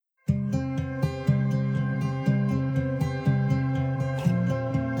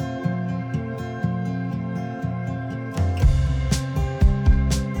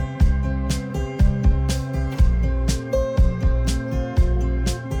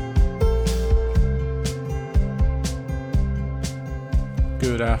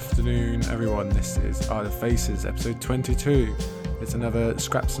Good afternoon, everyone. This is Isle of Faces, episode 22. It's another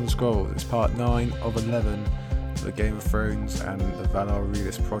Scraps and Scrolls. It's part 9 of 11 of the Game of Thrones and the Valar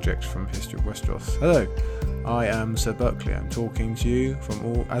Redis project from History of Westeros. Hello, I am Sir Buckley. I'm talking to you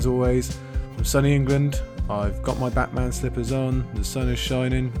as always, from sunny England. I've got my Batman slippers on, the sun is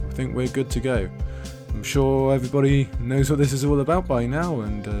shining, I think we're good to go. I'm sure everybody knows what this is all about by now,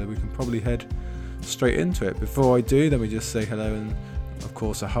 and we can probably head straight into it. Before I do, let me just say hello and of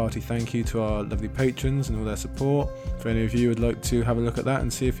course a hearty thank you to our lovely patrons and all their support. If any of you would like to have a look at that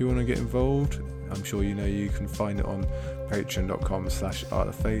and see if you want to get involved, I'm sure you know you can find it on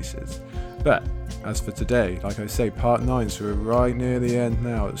patreon.com/artoffaces. But as for today, like I say, part 9, so we're right near the end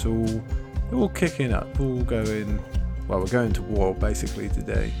now. It's all kicking up, all going, well, we're going to war basically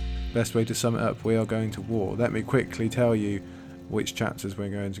today. Best way to sum it up, we are going to war. Let me quickly tell you which chapters we're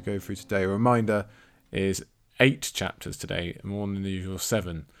going to go through today. A reminder is 8 chapters today, more than the usual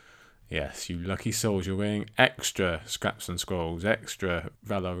 7. Yes, you lucky souls, you're winning extra Scraps and Scrolls, extra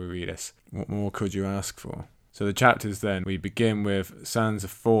Valar Redis. What more could you ask for? So the chapters then, we begin with Sansa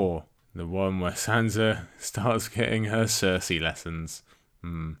 4, the one where Sansa starts getting her Cersei lessons.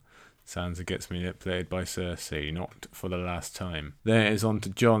 Sansa gets manipulated by Cersei, not for the last time. Then it is on to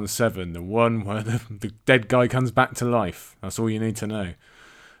Jon 7, the one where the dead guy comes back to life. That's all you need to know.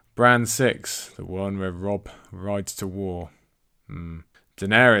 Bran 6, the one where Robb rides to war.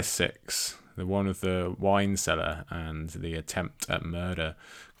 Daenerys 6, the one with the wine cellar and the attempt at murder.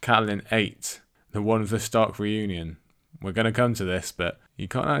 Catelyn 8, the one with the Stark reunion. We're going to come to this, but you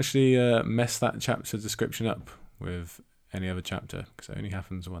can't actually mess that chapter description up with any other chapter, because it only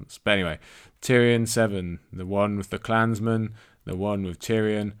happens once. But anyway, Tyrion 7, the one with the clansman, the one with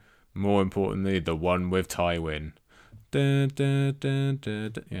Tyrion, more importantly, the one with Tywin. Yeah.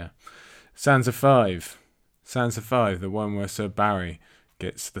 Sansa 5, the one where Sir Barry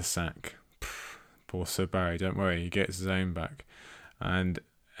gets the sack. Poor Sir Barry, don't worry, he gets his own back. And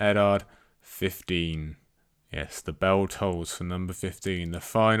Eddard 15. Yes, the bell tolls for number 15, the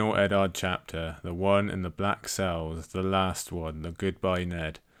final Eddard chapter, the one in the black cells, the last one, the goodbye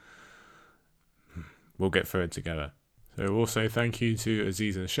Ned. We'll get through it together. So also thank you to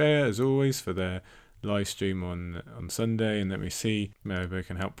Aziz and Shea, as always, for their live stream on Sunday, and let me see, maybe I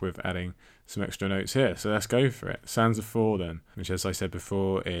can help with adding some extra notes here. So let's go for it. Sansa 4 then, which as I said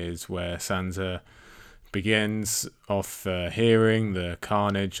before is where Sansa begins off hearing the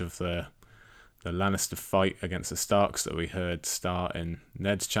carnage of the Lannister fight against the Starks that we heard start in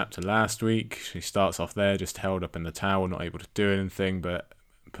Ned's chapter last week. She starts off there, just held up in the tower, not able to do anything, but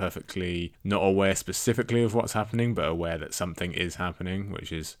perfectly not aware specifically of what's happening, but aware that something is happening,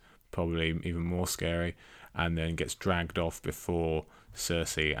 which is probably even more scary, and then gets dragged off before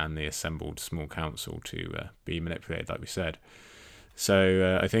Cersei and the assembled small council to be manipulated, like we said.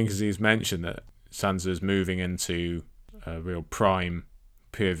 So I think, as he's mentioned, that Sansa's moving into a real prime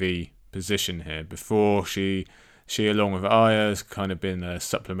POV position here. Before she along with Arya has kind of been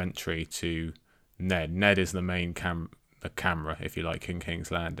supplementary to Ned. Ned is the main the camera, if you like, in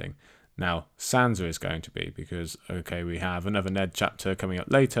King's Landing. Now Sansa is going to be, because we have another Ned chapter coming up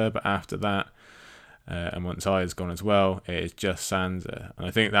later, but after that and once Arya's gone as well, it is just Sansa. And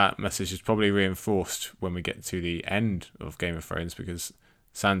I think that message is probably reinforced when we get to the end of Game of Thrones, because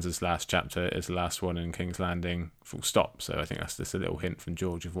Sansa's last chapter is the last one in King's Landing, full stop. So I think that's just a little hint from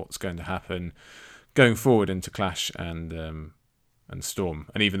George of what's going to happen going forward into Clash and Storm.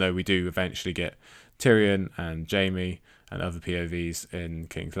 And even though we do eventually get Tyrion and Jaime and other POVs in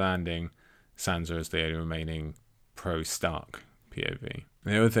King's Landing, Sansa is the only remaining pro-Stark POV.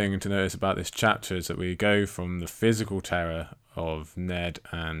 The other thing to notice about this chapter is that we go from the physical terror of Ned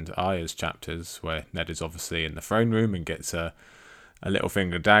and Arya's chapters, where Ned is obviously in the throne room and gets a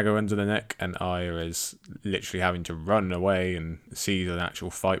Littlefinger dagger under the neck, and Arya is literally having to run away and sees an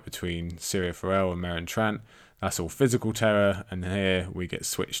actual fight between Syrio Forel and Meryn Trant. That's all physical terror, and here we get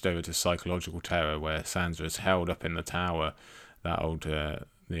switched over to psychological terror, where Sansa is held up in the tower. That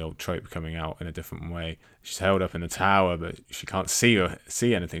the old trope coming out in a different way. She's held up in the tower, but she can't see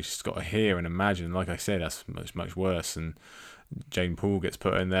anything. She's got to hear and imagine. Like I said, that's much worse. And Jane Poole gets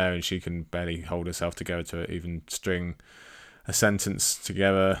put in there, and she can barely hold herself together to even string a sentence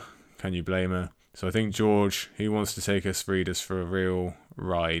together. Can you blame her? So I think George, he wants to take us readers for a real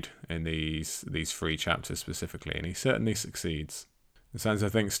ride in these 3 chapters specifically, and he certainly succeeds. And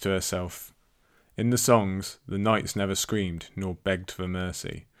Sansa thinks to herself, in the songs, the knights never screamed nor begged for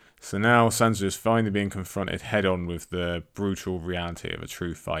mercy. So now Sansa is finally being confronted head on with the brutal reality of a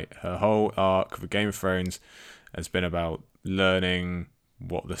true fight. Her whole arc of Game of Thrones has been about learning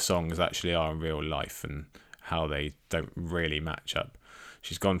what the songs actually are in real life and how they don't really match up.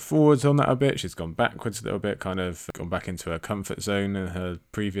 She's gone forwards on that a bit, she's gone backwards a little bit, kind of gone back into her comfort zone in her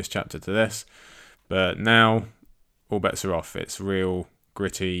previous chapter to this. But now, all bets are off. It's real,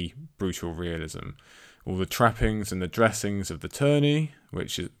 gritty, brutal realism. All the trappings and the dressings of the tourney,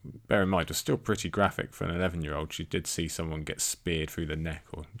 which, is, bear in mind, was still pretty graphic for an 11-year-old. She did see someone get speared through the neck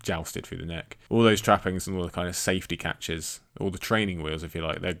or jousted through the neck. All those trappings and all the kind of safety catches, all the training wheels, if you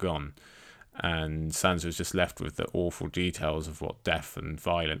like, they're gone. And Sansa is just left with the awful details of what death and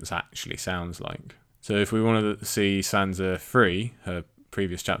violence actually sounds like. So if we wanted to see Sansa free, her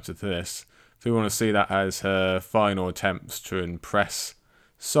previous chapter to this, if we want to see that as her final attempts to impress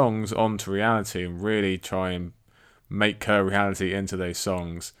songs onto reality and really try and make her reality into those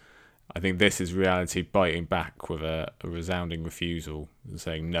songs, I think this is reality biting back with a resounding refusal and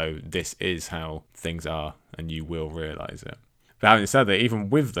saying, no, this is how things are and you will realise it. But having said that, even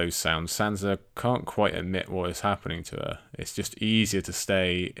with those sounds, Sansa can't quite admit what is happening to her. It's just easier to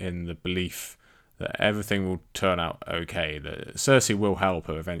stay in the belief that everything will turn out okay, that Cersei will help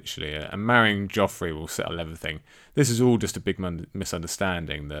her eventually, and marrying Joffrey will settle everything. This is all just a big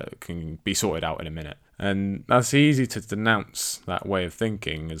misunderstanding that can be sorted out in a minute. And that's easy to denounce that way of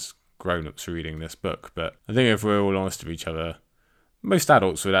thinking as grown-ups reading this book, but I think if we're all honest with each other, most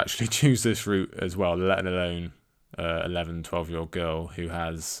adults would actually choose this route as well, let alone 11, 12-year-old girl who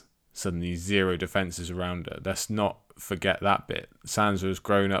has suddenly zero defences around her. Let's not forget that bit. Sansa has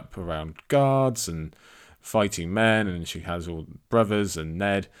grown up around guards and fighting men, and she has all brothers and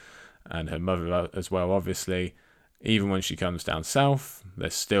Ned and her mother as well, obviously. Even when she comes down south,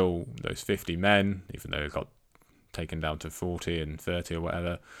 there's still those 50 men, even though it got taken down to 40 and 30 or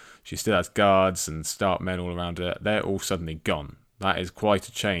whatever. She still has guards and Stark men all around her. They're all suddenly gone. That is quite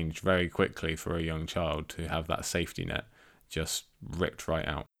a change very quickly for a young child to have that safety net just ripped right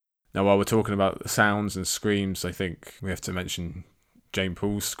out. Now, while we're talking about sounds and screams, I think we have to mention Jane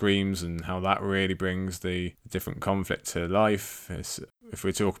Paul's screams and how that really brings the different conflict to life. If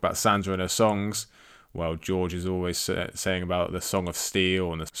we talk about Sansa and her songs, well, George is always saying about the Song of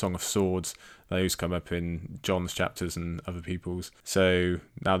Steel and the Song of Swords. Those come up in Jon's chapters and other people's. So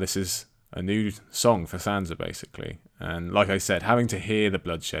now this is a new song for Sansa, basically. And like I said, having to hear the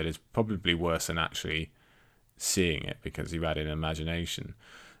bloodshed is probably worse than actually seeing it, because you add in imagination.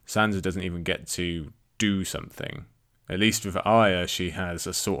 Sansa doesn't even get to do something. At least with Arya, she has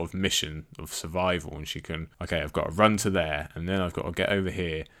a sort of mission of survival, and she can, okay, I've got to run to there, and then I've got to get over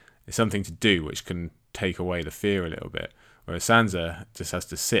here. It's something to do which can take away the fear a little bit. Whereas Sansa just has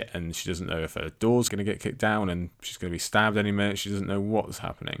to sit, and she doesn't know if her door's going to get kicked down, and she's going to be stabbed any minute. She doesn't know what's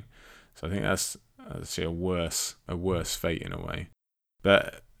happening. So I think that's actually a worse fate in a way.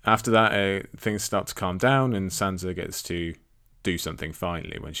 But after that, things start to calm down, and Sansa gets to do something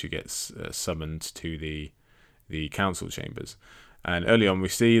finally when she gets summoned to the council chambers. And early on we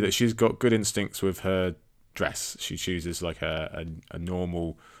see that she's got good instincts with her dress. She chooses like a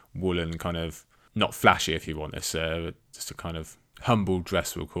normal woolen kind of, not flashy if you want this, just a kind of humble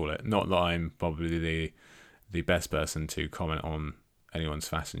dress, we'll call it. Not that I'm probably the best person to comment on anyone's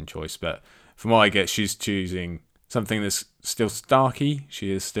fashion choice, but from what I get, she's choosing something that's still Starky.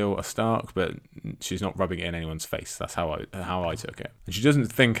 She is still a Stark, but she's not rubbing it in anyone's face. That's how I took it. And she doesn't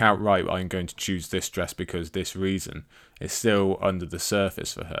think outright, I'm going to choose this dress because this reason. It's still under the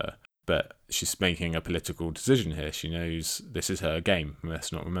surface for her, but she's making a political decision here. She knows this is her game.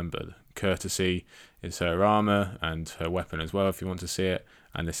 Let's not remember. Courtesy is her armour and her weapon as well, if you want to see it.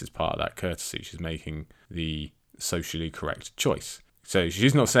 And this is part of that courtesy. She's making the socially correct choice. So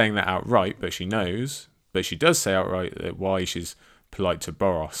she's not saying that outright, but she knows. But she does say outright that why she's polite to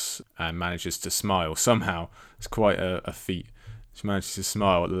Boros and manages to smile. Somehow, it's quite a feat. She manages to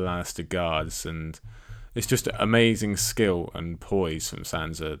smile at the Lannister guards, and it's just amazing skill and poise from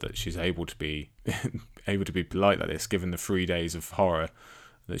Sansa that she's able to be polite like this, given the 3 days of horror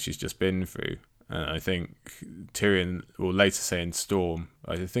that she's just been through. And I think Tyrion will later say in Storm,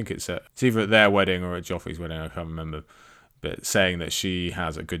 I think it's either at their wedding or at Joffrey's wedding, I can't remember, but saying that she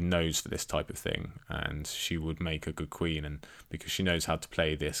has a good nose for this type of thing and she would make a good queen, and because she knows how to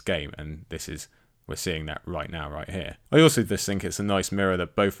play this game, and we're seeing that right now, right here. I also just think it's a nice mirror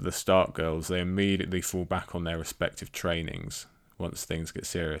that both of the Stark girls, they immediately fall back on their respective trainings once things get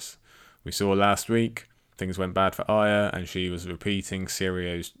serious. We saw last week, things went bad for Arya, and she was repeating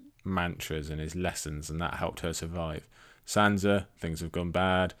Syrio's mantras and his lessons, and that helped her survive. Sansa, things have gone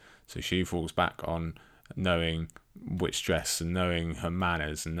bad, so she falls back on knowing which dress and knowing her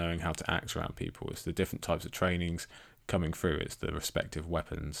manners and knowing how to act around people. It's the different types of trainings coming through. It's the respective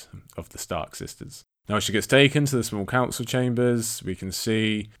weapons of the Stark sisters. Now she gets taken to the small council chambers. We can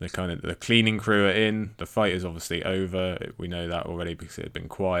see the cleaning crew are in. The fight is obviously over. We know that already because it had been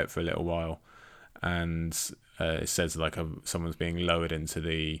quiet for a little while, and it says someone's being lowered into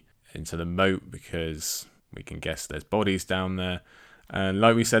the moat because we can guess there's bodies down there. And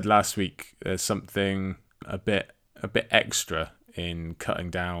like we said last week, there's something a bit extra in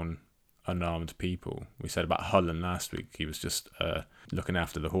cutting down unarmed people. We said about Hullen last week. He was just looking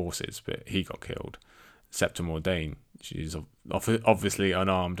after the horses, but he got killed. Septa Mordane, she's obviously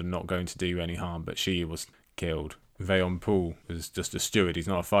unarmed and not going to do any harm, but she was killed. Veon Poole was just a steward. He's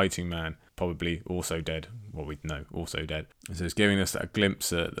not a fighting man. Probably also dead. Well, we know, also dead. So it's giving us that glimpse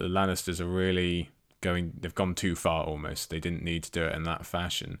that the Lannisters are really they've gone too far almost. They didn't need to do it in that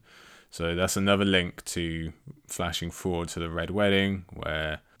fashion. So that's another link to flashing forward to the Red Wedding,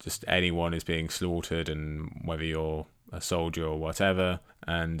 where just anyone is being slaughtered, and whether you're a soldier or whatever.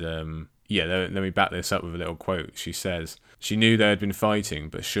 And let me back this up with a little quote. She says, "She knew they had been fighting,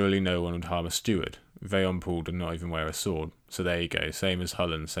 but surely no one would harm a steward. Veon Poole did not even wear a sword." So there you go. Same as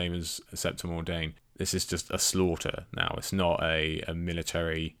Hullen, same as Septa Mordane. This is just a slaughter now. It's not a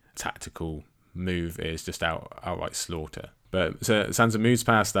military tactical move. It is just outright slaughter. But so Sansa moves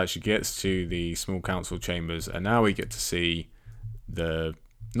past that. She gets to the small council chambers, and now we get to see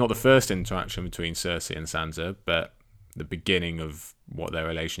not the first interaction between Cersei and Sansa, but the beginning of what their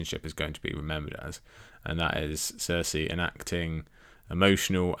relationship is going to be remembered as, and that is Cersei enacting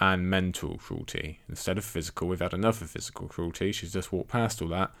emotional and mental cruelty. Instead of physical, we've had enough of physical cruelty. She's just walked past all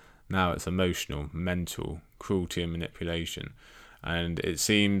that. Now it's emotional, mental cruelty and manipulation. And it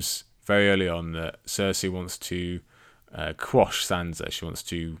seems very early on that Cersei wants to quash Sansa. She wants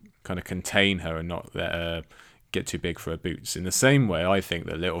to kind of contain her and not let her get too big for her boots. In the same way, I think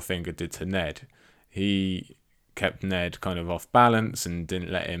that Littlefinger did to Ned. He kept Ned kind of off balance and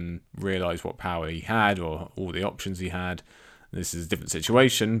didn't let him realise what power he had or all the options he had. This is a different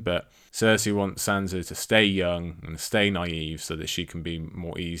situation, but Cersei wants Sansa to stay young and stay naive so that she can be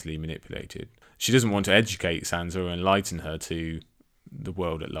more easily manipulated. She doesn't want to educate Sansa or enlighten her to the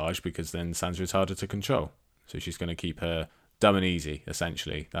world at large, because then Sansa is harder to control. So she's going to keep her dumb and easy,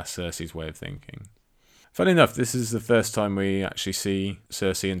 essentially. That's Cersei's way of thinking. Funny enough, this is the first time we actually see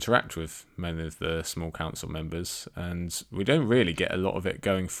Cersei interact with many of the small council members, and we don't really get a lot of it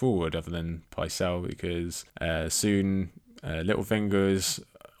going forward other than Pycelle, because soon Littlefinger is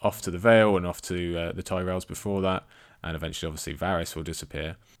off to the Vale and off to the Tyrells before that, and eventually obviously Varys will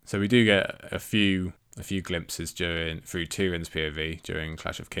disappear. So we do get a few glimpses through Tyrion's POV during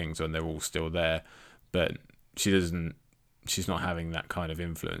Clash of Kings when they're all still there, but she's not having that kind of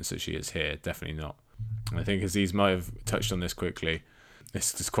influence that she is here, definitely not. I think Aziz might have touched on this quickly.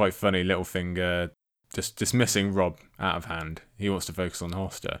 It's just quite funny, Littlefinger just dismissing Robb out of hand. He wants to focus on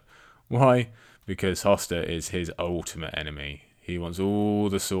Hoster. Why? Because Hoster is his ultimate enemy. He wants all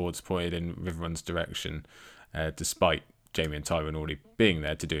the swords pointed in Riverrun's direction, despite Jaime and Tywin already being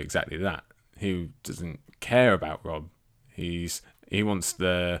there to do exactly that. He doesn't care about Robb. He wants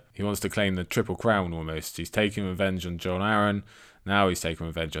to claim the Triple Crown almost. He's taking revenge on Jon Arryn. Now he's taking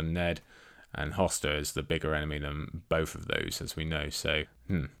revenge on Ned. And Hoster is the bigger enemy than both of those, as we know. So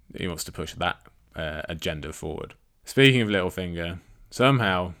he wants to push that agenda forward. Speaking of Littlefinger,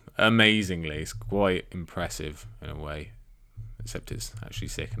 somehow, amazingly, it's quite impressive in a way, except it's actually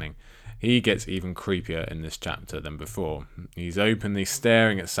sickening. He gets even creepier in this chapter than before. He's openly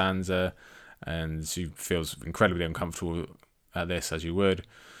staring at Sansa, and she feels incredibly uncomfortable at this, as you would.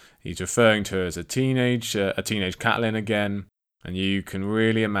 He's referring to her as a teenage Catelyn again. And you can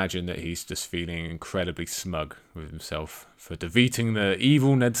really imagine that he's just feeling incredibly smug with himself for defeating the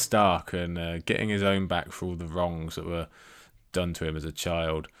evil Ned Stark and getting his own back for all the wrongs that were done to him as a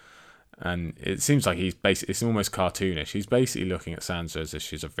child. And it seems like it's almost cartoonish. He's basically looking at Sansa as if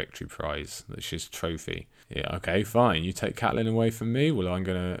she's a victory prize, that she's a trophy. Yeah, okay, fine. You take Catelyn away from me? Well, I'm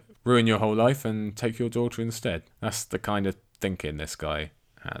going to ruin your whole life and take your daughter instead. That's the kind of thinking this guy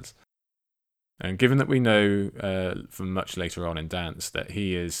has. And given that we know from much later on in Dance that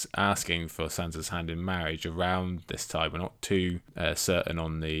he is asking for Sansa's hand in marriage around this time, we're not too certain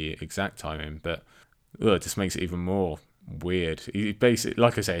on the exact timing, but it just makes it even more weird. He basically,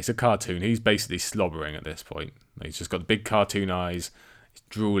 like I say, it's a cartoon. He's basically slobbering at this point. He's just got the big cartoon eyes, he's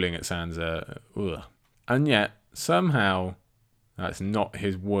drooling at Sansa. Ugh. And yet, somehow, that's not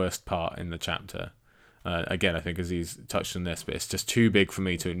his worst part in the chapter. Again, I think Aziz touched on this, but it's just too big for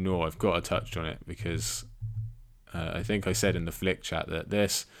me to ignore. I've got to touch on it because I think I said in the Flick chat that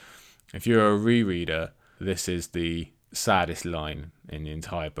this, if you're a rereader, this is the saddest line in the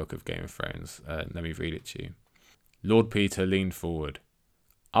entire book of Game of Thrones. Let me read it to you. Lord Peter leaned forward.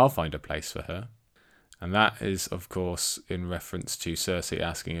 I'll find a place for her. And that is, of course, in reference to Cersei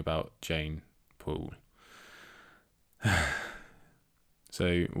asking about Jeyne Poole.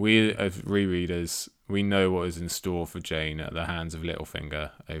 So we, as rereaders, we know what is in store for Jeyne at the hands of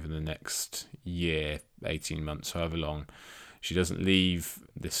Littlefinger over the next year, 18 months, however long. She doesn't leave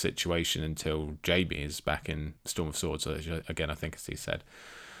this situation until Jaime is back in Storm of Swords, again, I think, as he said.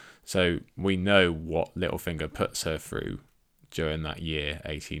 So we know what Littlefinger puts her through during that year,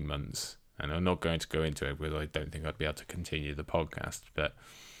 18 months. And I'm not going to go into it because I don't think I'd be able to continue the podcast. But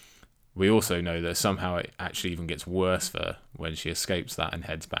we also know that somehow it actually even gets worse for her when she escapes that and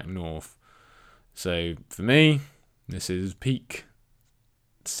heads back north. So for me, this is peak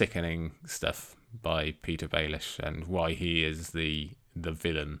sickening stuff by Peter Baelish, and why he is the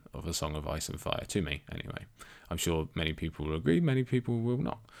villain of A Song of Ice and Fire, to me anyway. I'm sure many people will agree, many people will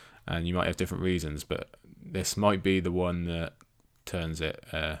not. And you might have different reasons, but this might be the one that turns it,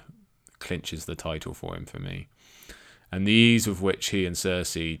 clinches the title for him for me. And the ease with which he and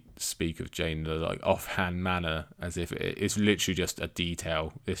Cersei speak of Jeyne, the like offhand manner, as if it's literally just a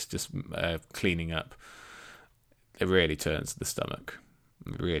detail, it's just cleaning up, it really turns the stomach.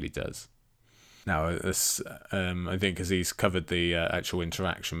 It really does. Now, this, I think, as he's covered the actual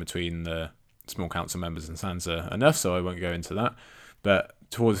interaction between the small council members and Sansa enough, so I won't go into that. But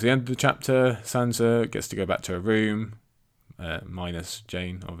towards the end of the chapter, Sansa gets to go back to her room, minus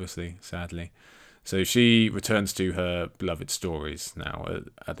Jeyne, obviously, sadly. So she returns to her beloved stories now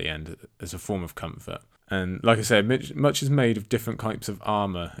at the end as a form of comfort. And like I said, much is made of different types of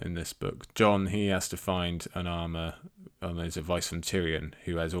armour in this book. Jon, he has to find an armour on his advice from Tyrion,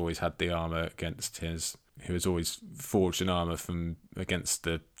 who has always had the armour who has always forged an armour from against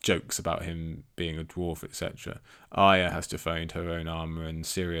the jokes about him being a dwarf, etc. Arya has to find her own armour and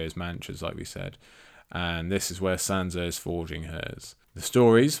Syrio's mantras, like we said. And this is where Sansa is forging hers. The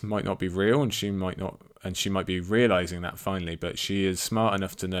stories might not be real, and she might be realising that finally, but she is smart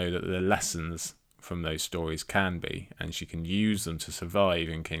enough to know that the lessons from those stories can be, and she can use them to survive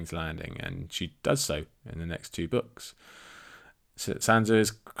in King's Landing, and she does so in the next 2 books. So Sansa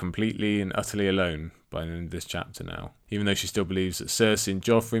is completely and utterly alone by the end of this chapter now, even though she still believes that Cersei and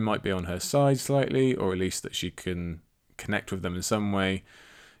Joffrey might be on her side slightly, or at least that she can connect with them in some way.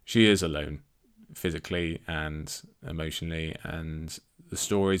 She is alone, physically and emotionally, and the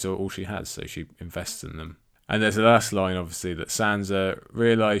stories are all she has, so she invests in them. And there's the last line, obviously, that Sansa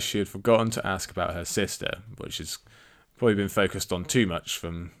realised she had forgotten to ask about her sister, which has probably been focused on too much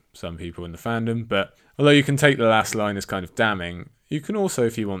from some people in the fandom. But although you can take the last line as kind of damning, you can also,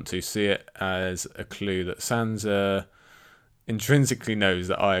 if you want to, see it as a clue that Sansa intrinsically knows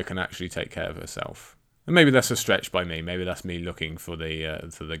that Arya can actually take care of herself. And maybe that's a stretch by me. Maybe that's me looking for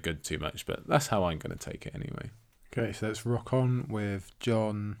the good too much, but that's how I'm going to take it anyway. Okay, so let's rock on with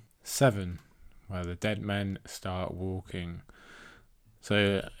Jon 7, where the dead men start walking.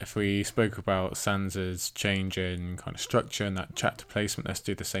 So if we spoke about Sansa's change in kind of structure and that chapter placement, let's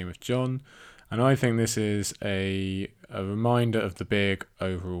do the same with Jon. And I think this is a reminder of the big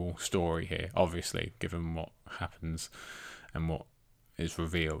overall story here, obviously, given what happens and what is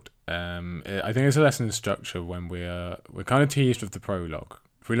revealed. I think it's a lesson in structure when we're kind of teased with the prologue.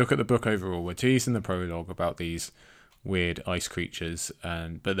 If we look at the book overall, we're teased in the prologue about these weird ice creatures,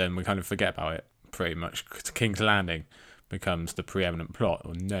 but then we kind of forget about it pretty much. King's Landing becomes the preeminent plot,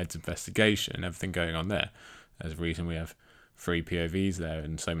 or Ned's investigation and everything going on there. There's a reason we have 3 POVs there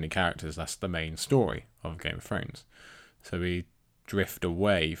and so many characters. That's the main story of Game of Thrones. So we drift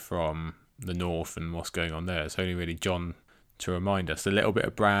away from the north and what's going on there. It's only really Jon to remind us. A little bit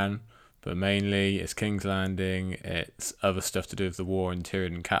of Bran, but mainly it's King's Landing, it's other stuff to do with the war in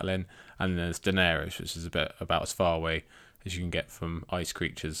Tyrion and Catelyn, and then there's Daenerys, which is about as far away as you can get from ice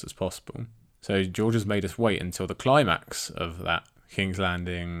creatures as possible. So George has made us wait until the climax of that King's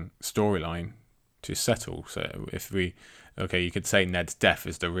Landing storyline to settle. So you could say Ned's death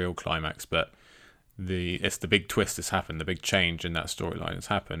is the real climax, but it's the big twist that's happened, the big change in that storyline has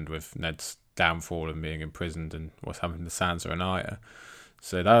happened with Ned's downfall and being imprisoned and what's happened to Sansa and Arya.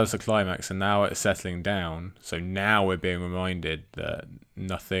 So that was the climax, and now it's settling down. So now we're being reminded that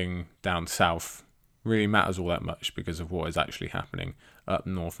nothing down south really matters all that much because of what is actually happening up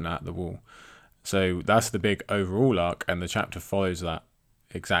north and at the wall. So that's the big overall arc, and the chapter follows that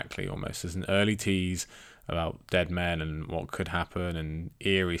exactly almost. There's an early tease about dead men and what could happen and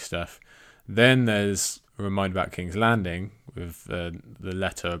eerie stuff. Then there's a reminder about King's Landing with the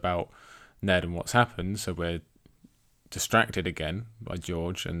letter about Ned and what's happened. So we're distracted again by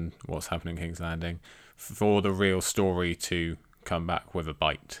George and what's happening in King's Landing for the real story to come back with a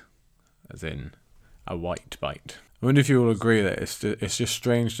bite, as in a white bite. I wonder if you all agree that it's just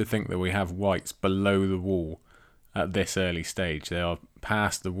strange to think that we have whites below the wall at this early stage. They are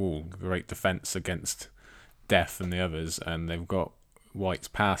past the wall, great defence against death and the others, and they've got whites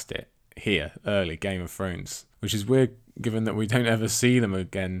past it here, early Game of Thrones, which is weird given that we don't ever see them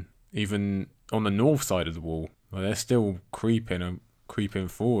again, even on the north side of the wall. Well, they're still creeping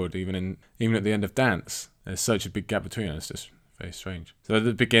forward, even at the end of Dance. There's such a big gap between us, just very strange. So at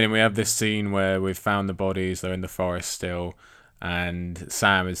the beginning we have this scene where we've found the bodies, they're in the forest still, and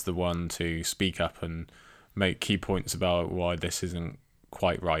Sam is the one to speak up and make key points about why this isn't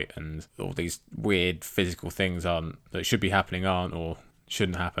quite right, and all these weird physical things that should be happening aren't, or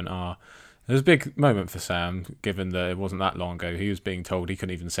shouldn't happen are. There's a big moment for Sam, given that it wasn't that long ago he was being told he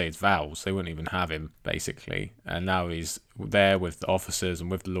couldn't even say his vows. They wouldn't even have him, basically. And now he's there with the officers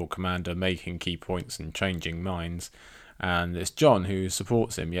and with the Lord Commander, making key points and changing minds. And it's Jon who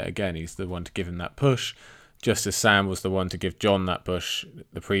supports him yet again. He's the one to give him that push, just as Sam was the one to give Jon that push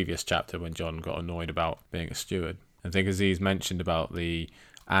the previous chapter when Jon got annoyed about being a steward. I think Aziz mentioned about the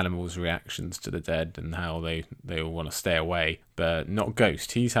animals' reactions to the dead and how they all want to stay away, but not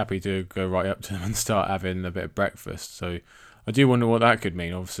Ghost. He's happy to go right up to them and start having a bit of breakfast. So I do wonder what that could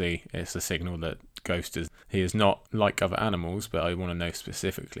mean. Obviously, it's a signal that Ghost he is not like other animals, but I want to know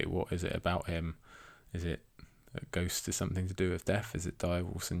specifically what is it about him. Is it that Ghost is something to do with death? Is it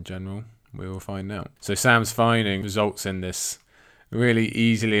direwolves in general? We will find out. So Sam's finding results in this really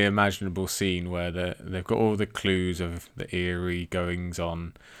easily imaginable scene where they've got all the clues of the eerie goings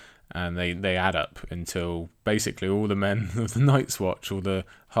on, and they add up until basically all the men of the Night's Watch, all the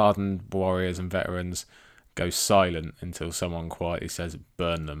hardened warriors and veterans, go silent until someone quietly says,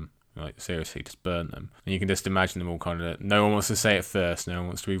 burn them. Like, seriously, just burn them. And you can just imagine them all kind of, no one wants to say it first, no one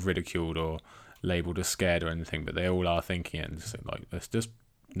wants to be ridiculed or labelled as scared or anything, but they all are thinking it, and just like,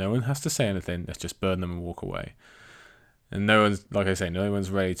 no one has to say anything, let's just burn them and walk away. And no one's, like I say, no one's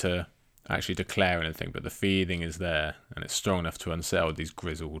ready to actually declare anything, but the feeling is there, and it's strong enough to unsettle these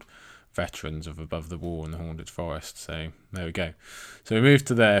grizzled veterans of Above the Wall and the Haunted Forest. So there we go. So we move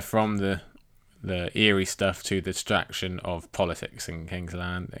to there from the eerie stuff to the distraction of politics in King's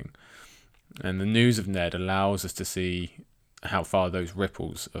Landing. And the news of Ned allows us to see how far those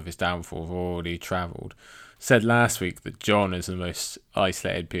ripples of his downfall have already travelled. Said last week that Jon is the most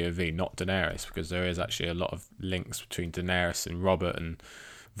isolated POV, not Daenerys, because there is actually a lot of links between Daenerys and Robert and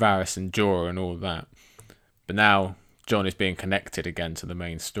Varys and Jorah and all of that. But now Jon is being connected again to the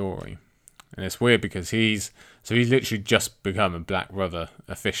main story. And it's weird because he's literally just become a Black Brother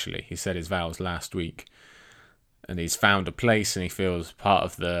officially. He said his vows last week. And he's found a place and he feels part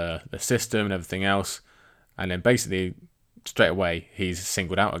of the system and everything else. And then basically straight away he's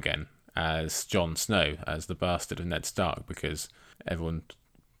singled out again as Jon Snow, as the bastard of Ned Stark, because everyone's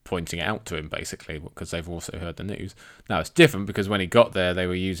pointing it out to him, basically, because they've also heard the news. Now, it's different because when he got there, they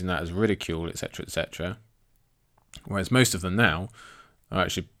were using that as ridicule, etc., etc., whereas most of them now are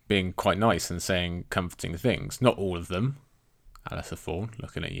actually being quite nice and saying comforting things. Not all of them, Alistair Thorne,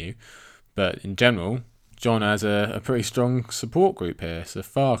 looking at you, but in general, Jon has a pretty strong support group here. It's a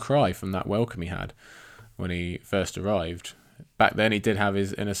far cry from that welcome he had when he first arrived. Back then he did have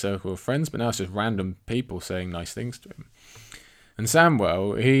his inner circle of friends, but now it's just random people saying nice things to him. And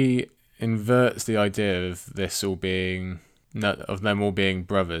Samwell, he inverts the idea of them all being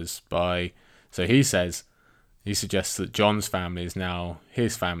brothers so he suggests that Jon's family is now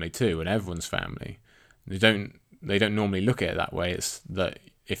his family too, and everyone's family. They don't normally look at it that way. It's that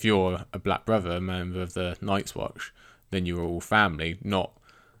if you're a Black Brother, a member of the Night's Watch, then you're all family, not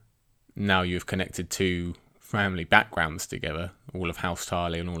now you've connected two family backgrounds together, all of House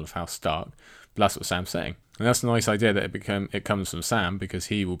Tarly and all of House Stark. But that's what Sam's saying. And that's a nice idea that it comes from Sam, because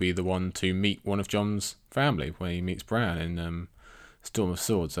he will be the one to meet one of Jon's family when he meets Bran in Storm of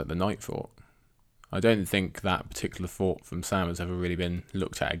Swords at the Night Fort. I don't think that particular fort from Sam has ever really been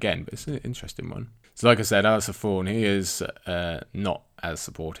looked at again, but it's an interesting one. So like I said, Alistair Thorne, he is not as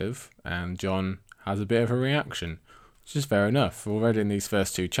supportive, and Jon has a bit of a reaction, which is fair enough. Already in these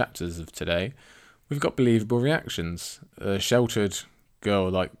first two chapters of today, we've got believable reactions. A sheltered girl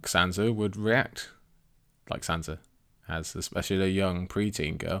like Sansa would react like Sansa has, especially a young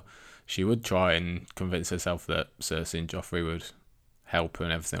preteen girl. She would try and convince herself that Cersei and Joffrey would help her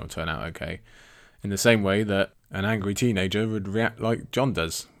and everything will turn out okay. In the same way that an angry teenager would react like Jon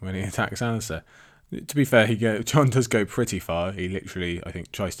does when he attacks Sansa. To be fair, Jon does go pretty far. He literally, I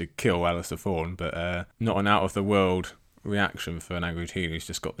think, tries to kill Alistair Thorne, but not an out-of-the-world reaction for an angry teen who's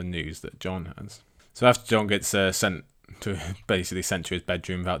just got the news that Jon has. So after Jon gets sent to his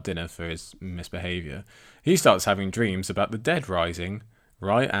bedroom without dinner for his misbehaviour, he starts having dreams about the dead rising,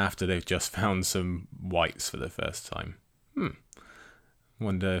 right after they've just found some whites for the first time.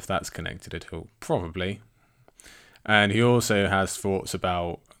 Wonder if that's connected at all. Probably. And he also has thoughts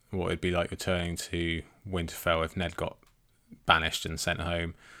about what it'd be like returning to Winterfell if Ned got banished and sent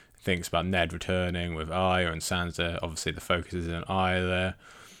home. Thinks about Ned returning with Arya and Sansa. Obviously, the focus is on Arya there.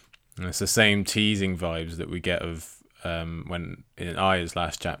 And it's the same teasing vibes that we get of when in Arya's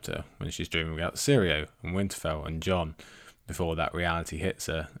last chapter, when she's dreaming about Syrio and Winterfell and Jon, before that reality hits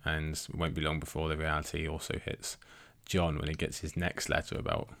her, and it won't be long before the reality also hits Jon when he gets his next letter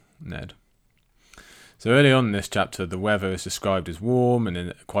about Ned. So early on in this chapter, the weather is described as warm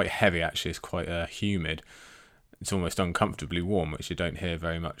and quite heavy. Actually, it's quite humid. It's almost uncomfortably warm, which you don't hear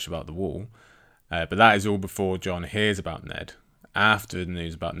very much about the Wall. But that is all before Jon hears about Ned. After the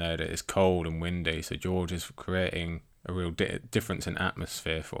news about Ned, it is cold and windy, so George is creating a real difference in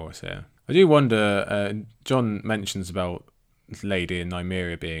atmosphere for us here. I do wonder, Jon mentions about Lady and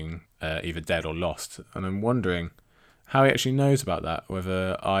Nymeria being either dead or lost, and I'm wondering how he actually knows about that,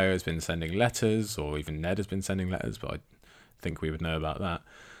 whether Arya has been sending letters, or even Ned has been sending letters, but I think we would know about that.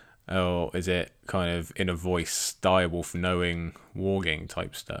 Or is it kind of in a voice, Direwolf knowing warging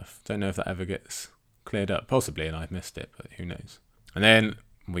type stuff? Don't know if that ever gets cleared up. Possibly, and I've missed it, but who knows. And then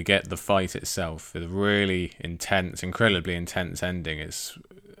we get the fight itself, with a really intense, incredibly intense ending. It's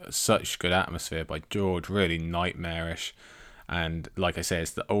such good atmosphere by George, really nightmarish. And like I say,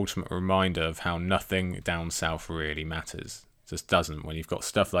 it's the ultimate reminder of how nothing down south really matters. It just doesn't. When you've got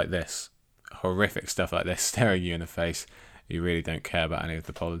stuff like this, horrific stuff like this staring you in the face, you really don't care about any of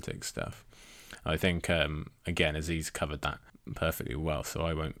the politics stuff. I think, again, Aziz covered that perfectly well, so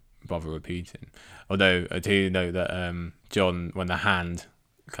I won't bother repeating. Although I do know that Jon, when the hand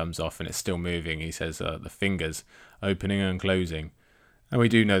comes off and it's still moving, he says the fingers opening and closing. And we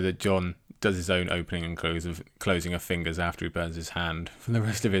do know that Jon does his own opening and closing of fingers after he burns his hand for the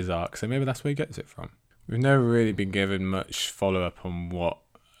rest of his arc, so maybe that's where he gets it from. We've never really been given much follow-up on what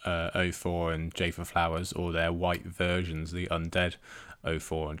O4 and Jafer Flowers, or their white versions, the undead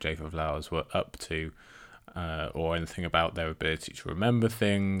O4 and Jafer Flowers, were up to, or anything about their ability to remember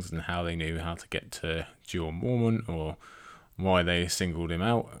things and how they knew how to get to Jeor Mormont, or why they singled him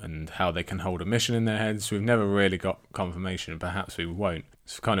out and how they can hold a mission in their heads. We've never really got confirmation, and perhaps we won't.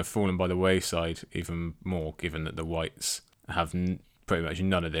 It's kind of fallen by the wayside even more, given that the whites have pretty much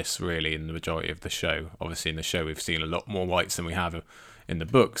none of this really in the majority of the show. Obviously in the show we've seen a lot more whites than we have in the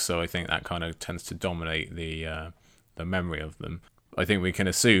books, so I think that kind of tends to dominate the memory of them. I think we can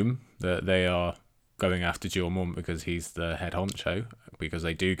assume that they are going after Jeor Mormont because he's the head honcho, because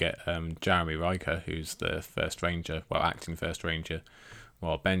they do get Jeremy Riker, who's the first ranger, acting first ranger,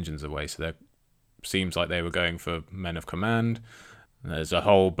 while Benjen's away, so it seems like they were going for men of command. There's a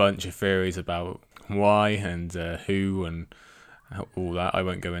whole bunch of theories about why and who and all that. I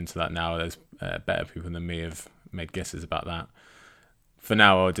won't go into that now. There's better people than me have made guesses about that. For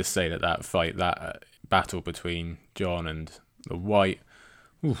now, I'll just say that fight, that battle between Jon and the White,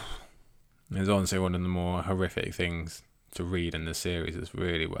 is honestly one of the more horrific things to read in the series. It's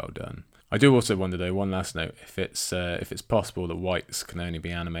really well done. I do also wonder, though, one last note, if it's possible that whites can only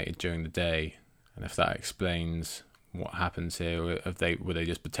be animated during the day, and if that explains what happens here. Were they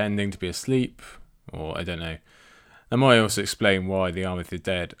just pretending to be asleep, or I don't know. That might also explain why the Army of the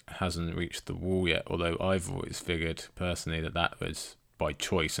Dead hasn't reached the Wall yet, although I've always figured personally that was by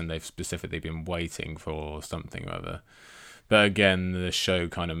choice and they've specifically been waiting for something or other. But again, the show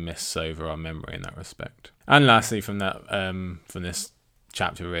kind of mists over our memory in that respect. And lastly, from this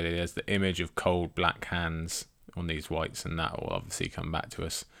chapter really, there's the image of cold black hands on these whites, and that will obviously come back to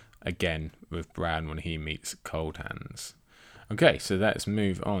us again with Bran when he meets Cold Hands. Okay, so let's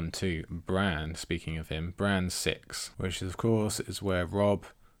move on to Bran. Speaking of him, Bran 6, which of course is where Robb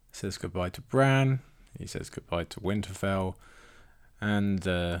says goodbye to Bran. He says goodbye to Winterfell, and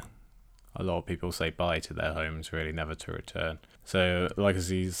a lot of people say bye to their homes, really, never to return. So, like as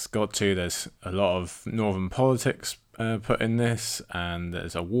he's got to, there's a lot of northern politics put in this, and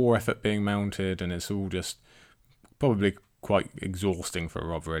there's a war effort being mounted, and it's all just probably quite exhausting for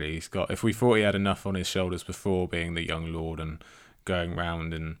Robb, really. If we thought he had enough on his shoulders before being the young lord and going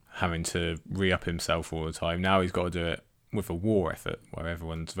round and having to re-up himself all the time, now he's got to do it with a war effort where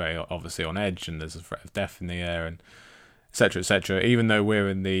everyone's very obviously on edge and there's a threat of death in the air, and etc., etc. Even though we're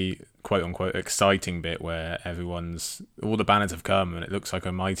in the quote-unquote exciting bit where all the banners have come and it looks like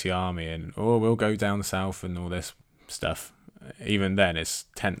a mighty army and, we'll go down south and all this stuff, even then it's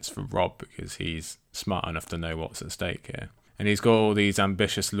tense for Robb because he's smart enough to know what's at stake here. And he's got all these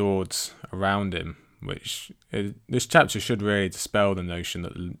ambitious lords around him, this chapter should really dispel the notion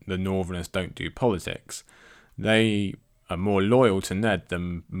that the Northerners don't do politics. They are more loyal to Ned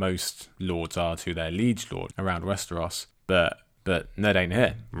than most lords are to their liege lord around Westeros. But Ned ain't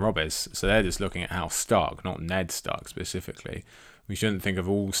here. Robb is. So they're just looking at House Stark, not Ned Stark specifically. We shouldn't think of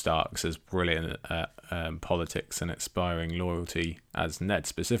all Starks as brilliant at politics and aspiring loyalty as Ned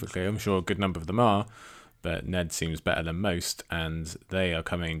specifically. I'm sure a good number of them are, but Ned seems better than most, and they are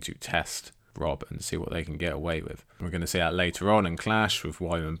coming to test Robb and see what they can get away with. We're going to see that later on in Clash with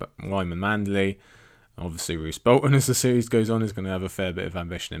Wyman Manderley. Obviously, Roose Bolton, as the series goes on, is going to have a fair bit of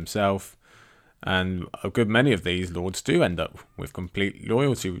ambition himself. And a good many of these lords do end up with complete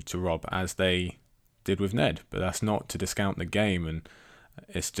loyalty to Robb, as they did with Ned. But that's not to discount the game, and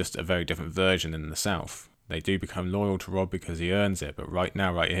it's just a very different version in the South. They do become loyal to Robb because he earns it, but right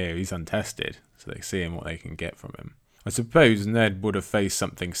now, right here, he's untested, so they see what they can get from him. I suppose Ned would have faced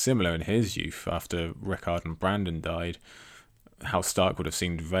something similar in his youth after Rickard and Brandon died. House Stark would have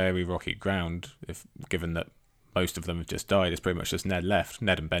seemed very rocky ground, if given that most of them have just died. It's pretty much just Ned left.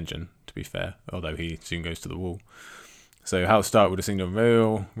 Ned and Benjen, to be fair, although he soon goes to the wall. So House Stark would have seemed a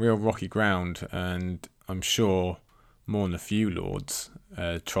real rocky ground, and I'm sure more than a few lords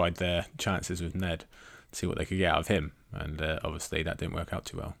tried their chances with Ned to see what they could get out of him, and obviously that didn't work out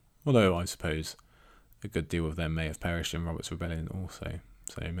too well. Although I suppose a good deal of them may have perished in Robert's Rebellion also,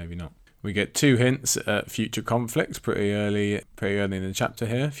 so maybe not. We get 2 hints at future conflict pretty early in the chapter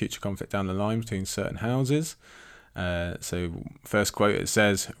here. Future conflict down the line between certain houses. So first quote, it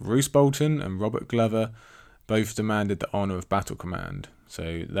says, Roose Bolton and Robert Glover both demanded the honour of battle command.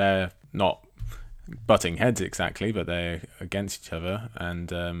 So they're not butting heads exactly, but they're against each other.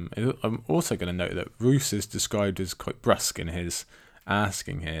 And I'm also going to note that Roose is described as quite brusque in his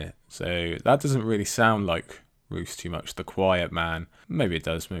asking here. So that doesn't really sound like Roose too much, the quiet man. Maybe it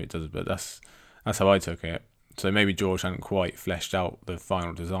does, but that's how I took it. So maybe George hadn't quite fleshed out the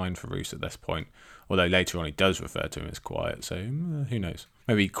final design for Roose at this point, although later on he does refer to him as quiet, so who knows.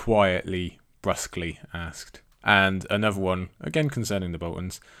 Maybe quietly, brusquely asked. And another one, again concerning the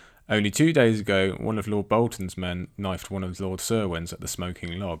Boltons. Only 2 days ago, one of Lord Bolton's men knifed one of Lord Serwyn's at the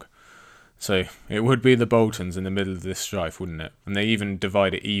Smoking Log. So it would be the Boltons in the middle of this strife, wouldn't it? And they even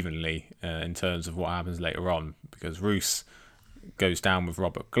divide it evenly in terms of what happens later on, because Roose goes down with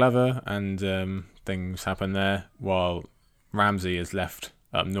Robert Glover and things happen there, while Ramsay is left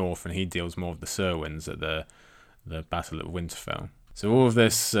up north and he deals more of the Serwyns at the Battle of Winterfell. So all of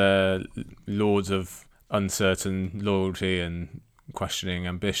this lords of uncertain loyalty and questioning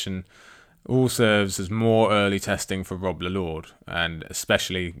ambition all serves as more early testing for Robb the Lord, and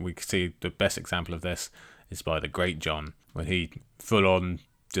especially we can see the best example of this is by the Great John, when he full on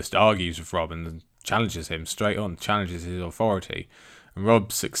just argues with Robb and challenges him straight on, challenges his authority. And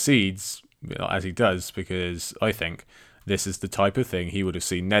Robb succeeds, as he does, because I think this is the type of thing he would have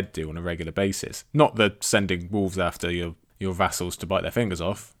seen Ned do on a regular basis. Not the sending wolves after your vassals to bite their fingers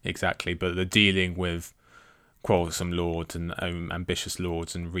off, exactly, but the dealing with quarrelsome lords and ambitious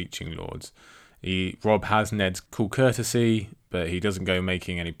lords and reaching lords. Robb has Ned's cool courtesy, but he doesn't go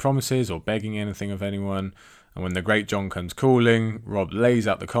making any promises or begging anything of anyone. And when the Great John comes calling, Robb lays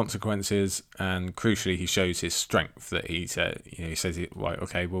out the consequences, and crucially, he shows his strength. That he says, right,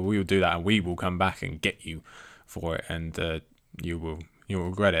 okay, well, we will do that, and we will come back and get you for it, and you will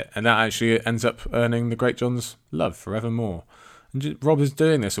regret it. And that actually ends up earning the Great John's love forevermore. And Robb is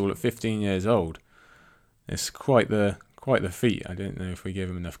doing this all at 15 years old. It's quite the feat. I don't know if we give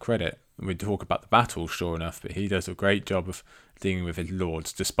him enough credit. We talk about the battle, sure enough, but he does a great job of dealing with his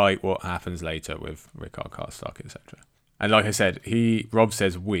lords, despite what happens later with Rickard Karstark, etc. And like I said, Robb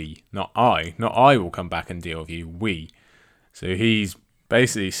says we, not I. Not I will come back and deal with you, we. So he's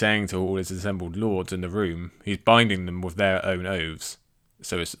basically saying to all his assembled lords in the room, he's binding them with their own oaths.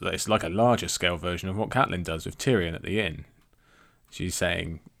 So it's like a larger scale version of what Catelyn does with Tyrion at the inn. She's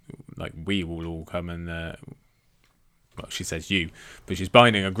saying, like, we will all come and, well, she says you, but she's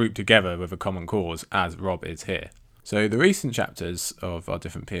binding a group together with a common cause, as Robb is here. So the recent chapters of our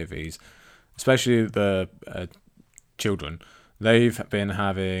different POVs, especially the children, they've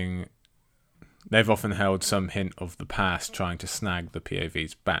often held some hint of the past trying to snag the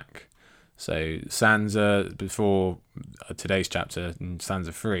POVs back. So Sansa, before today's chapter, in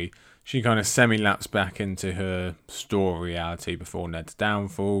Sansa 3, she kind of semi-lapsed back into her store reality before Ned's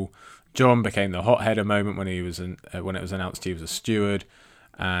downfall. Jon became the hot-header moment when it was announced he was a steward,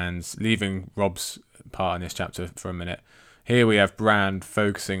 and leaving Robb's part in this chapter for a minute. Here we have Bran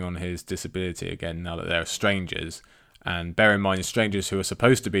focusing on his disability again now that they're strangers, and bear in mind strangers who are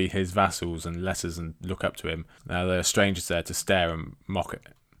supposed to be his vassals and letters and look up to him. Now there are strangers there to stare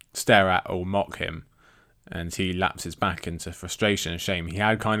at or mock him, and he lapses back into frustration and shame. He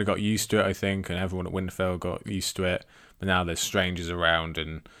had kind of got used to it, I think, and everyone at Winterfell got used to it, but now there's strangers around,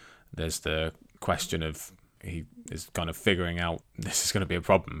 and there's the question of he is kind of figuring out this is going to be a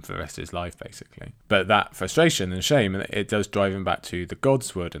problem for the rest of his life, basically. But that frustration and shame, it does drive him back to the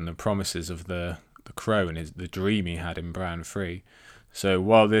Godswood and the promises of the crow and the dream he had in Bran 3. So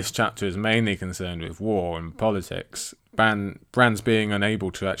while this chapter is mainly concerned with war and politics, Bran's being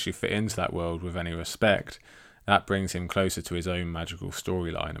unable to actually fit into that world with any respect, that brings him closer to his own magical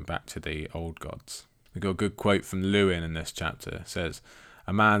storyline and back to the old gods. We've got a good quote from Luwin in this chapter. It says,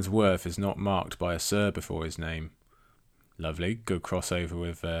 "A man's worth is not marked by a Sir before his name." Lovely, good crossover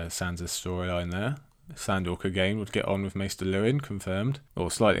with Sansa's storyline there. Sandor Clegane would get on with Maester Luwin, confirmed. Or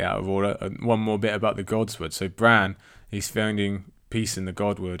slightly out of order, one more bit about the Godswood. So Bran, he's finding peace in the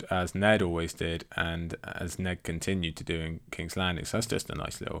Godwood as Ned always did, and as Ned continued to do in King's Landing. So that's just a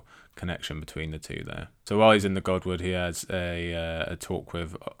nice little connection between the two there. So while he's in the Godwood, he has a talk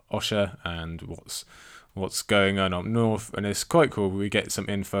with Osha and what's going on up north, and it's quite cool. We get some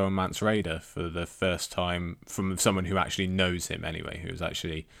info on Mance Rayder for the first time from someone who actually knows him anyway, who's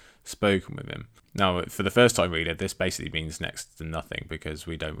actually spoken with him. Now, for the first time reader, this basically means next to nothing because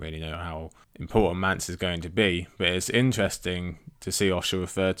we don't really know how important Mance is going to be, but it's interesting to see Osha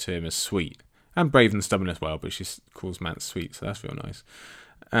refer to him as sweet, and brave and stubborn as well, but she calls Mance sweet, so that's real nice.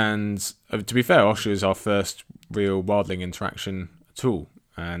 And to be fair, Osha is our first real wildling interaction at all,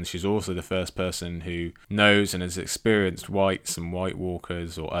 and she's also the first person who knows and has experienced whites and White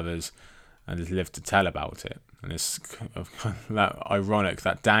Walkers or others and has lived to tell about it. And it's that ironic,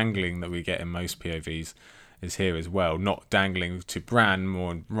 that dangling that we get in most POVs is here as well. Not dangling to Bran,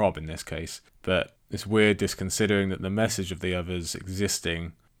 more Robb in this case, but it's weird just considering that the message of the others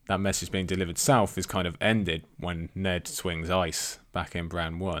existing, that message being delivered south, is kind of ended when Ned swings ice back in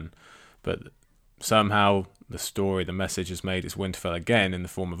Bran 1. But somehow the story, the message has made its Winterfell again in the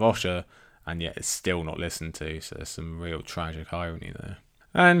form of Osha, and yet it's still not listened to, so there's some real tragic irony there.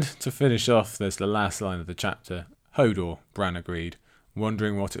 And to finish off, there's the last line of the chapter. Hodor, Bran agreed,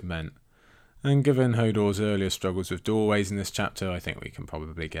 wondering what it meant. And given Hodor's earlier struggles with doorways in this chapter, I think we can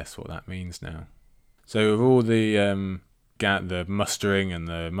probably guess what that means now. So with all the mustering and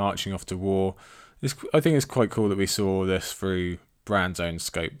the marching off to war, I think it's quite cool that we saw this through Bran's own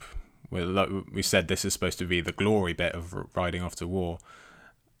scope. Like we said, this is supposed to be the glory bit of riding off to war,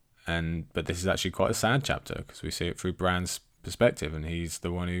 but this is actually quite a sad chapter because we see it through Bran's perspective, and he's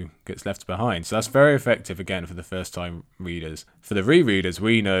the one who gets left behind. So that's very effective again for the first time readers. For the rereaders,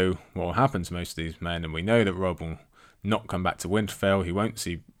 we know what will happen to most of these men, and we know that Robb will not come back to Winterfell. He won't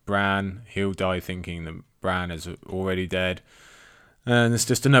see Bran. He'll die thinking that Bran is already dead. And it's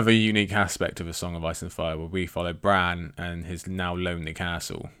just another unique aspect of A Song of Ice and Fire, where we follow Bran and his now lonely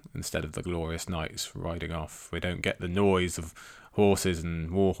castle instead of the glorious knights riding off. We don't get the noise of horses and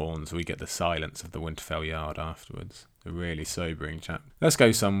war horns, we get the silence of the Winterfell yard afterwards. A really sobering chapter. Let's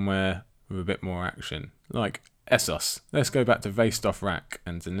go somewhere with a bit more action, like Essos. Let's go back to Vaes Dothrak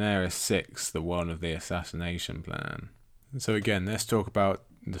and Daenerys 6, the one of the assassination plan. So again, let's talk about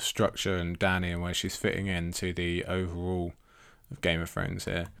the structure and Dany and where she's fitting into the overall of Game of Thrones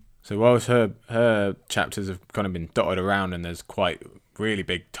here. So whilst her chapters have kind of been dotted around and there's quite really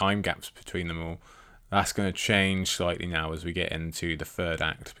big time gaps between them all, that's going to change slightly now as we get into the third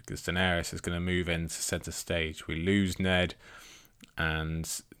act, because Daenerys is going to move into centre stage. We lose Ned, and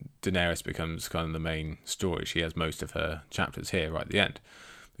Daenerys becomes kind of the main story. She has most of her chapters here right at the end,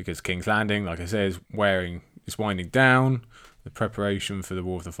 because King's Landing, like I said, is winding down. The preparation for the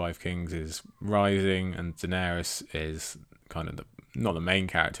War of the Five Kings is rising, and Daenerys is kind of not the main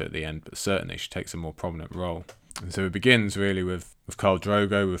character at the end, but certainly she takes a more prominent role. And so it begins really with Khal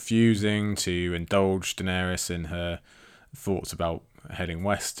Drogo refusing to indulge Daenerys in her thoughts about heading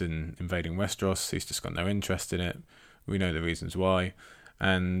west and invading Westeros. He's just got no interest in it. We know the reasons why.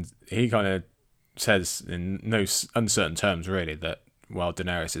 And he kind of says in no uncertain terms really that while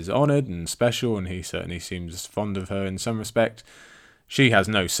Daenerys is honoured and special, and he certainly seems fond of her in some respect, she has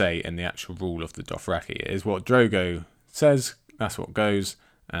no say in the actual rule of the Dothraki. It is what Drogo says, that's what goes,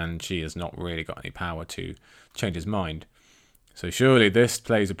 and she has not really got any power to change his mind. So surely this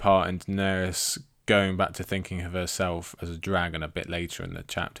plays a part in Daenerys going back to thinking of herself as a dragon a bit later in the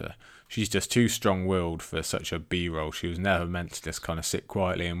chapter. She's just too strong-willed for such a B-roll. She was never meant to just kind of sit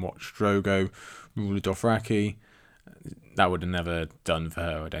quietly and watch Drogo rule the Dothraki. That would have never done for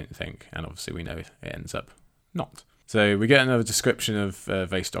her, I don't think. And obviously we know it ends up not. So we get another description of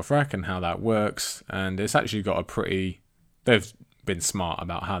Vaes Dothrak and how that works. And it's actually got they've been smart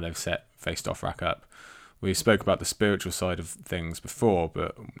about how they've set Vaes Dothrak up. We spoke about the spiritual side of things before,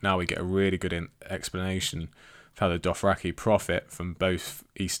 but now we get a really good explanation of how the Dothraki profit from both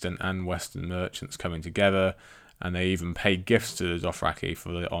Eastern and Western merchants coming together, and they even pay gifts to the Dothraki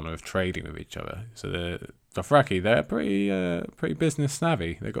for the honour of trading with each other. So the Dothraki, they're pretty business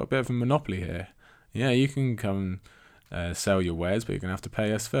savvy. They've got a bit of a monopoly here. Yeah, you can come sell your wares, but you're going to have to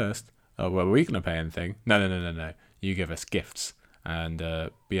pay us first. Oh, well, are we going to pay anything? No. You give us gifts and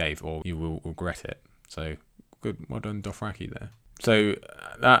behave, or you will regret it. So, good, well done, Dothraki there. So,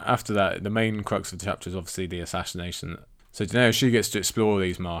 after that, the main crux of the chapter is obviously the assassination. So, Daenerys, she gets to explore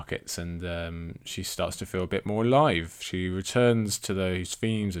these markets, and she starts to feel a bit more alive. She returns to those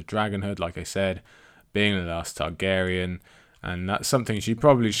themes of dragonhood, like I said, being the last Targaryen, and that's something she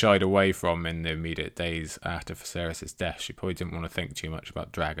probably shied away from in the immediate days after Viserys' death. She probably didn't want to think too much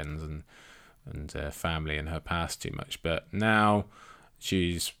about dragons and family and her past too much. But now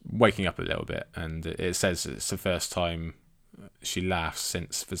she's waking up a little bit, and it says it's the first time she laughs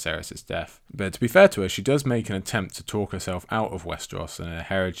since Viserys' death. But to be fair to her, she does make an attempt to talk herself out of Westeros and her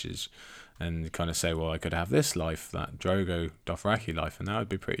heritage, and kind of say, well, I could have this life, that Drogo Dothraki life, and that would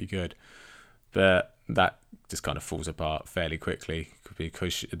be pretty good. But that just kind of falls apart fairly quickly,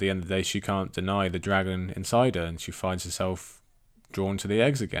 because at the end of the day, she can't deny the dragon inside her, and she finds herself drawn to the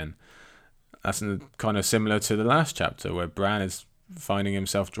eggs again. That's kind of similar to the last chapter, where Bran is finding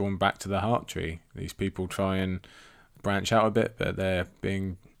himself drawn back to the heart tree. These people try and branch out a bit, but they're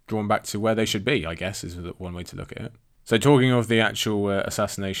being drawn back to where they should be, I guess, is one way to look at it. So talking of the actual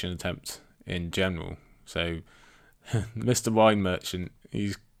assassination attempt in general, so Mr. Wine Merchant,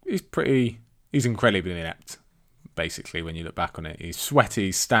 he's incredibly inept, basically, when you look back on it. He's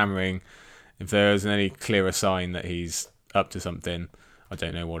sweaty, stammering. If there isn't any clearer sign that he's up to something, I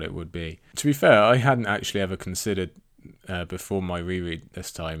don't know what it would be. To be fair, I hadn't actually ever considered before my reread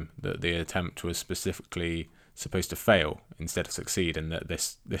this time that the attempt was specifically supposed to fail instead of succeed, and that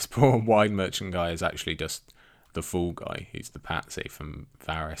this poor wine merchant guy is actually just the fool guy. He's the patsy from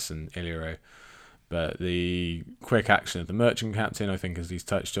Varys and Illyrio. But the quick action of the merchant captain, I think, as he's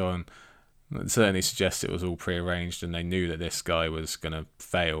touched on, it certainly suggests it was all prearranged, and they knew that this guy was going to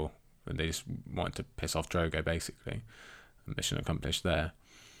fail, and they just wanted to piss off Drogo, basically. Mission accomplished there.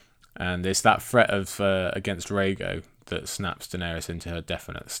 And it's that threat of against Rhaego that snaps Daenerys into her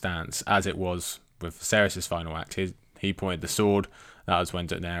definite stance, as it was with Viserys' final act. He pointed the sword. That was when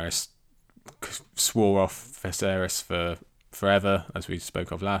Daenerys swore off Viserys for forever, as we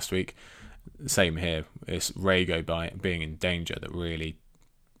spoke of last week. Same here. It's Rhaego being in danger that really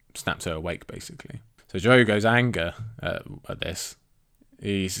snaps her awake, basically. So Drogo's anger at this,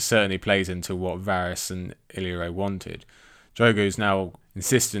 he certainly plays into what Varys and Illyrio wanted. Drogo's now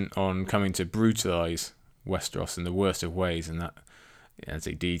insistent on coming to brutalise Westeros in the worst of ways, and that, as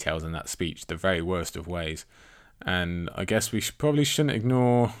he details in that speech, the very worst of ways. And I guess we probably shouldn't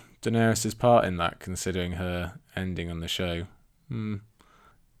ignore Daenerys' part in that, considering her ending on the show.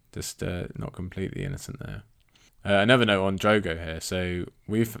 Just not completely innocent there. Another note on Drogo here. So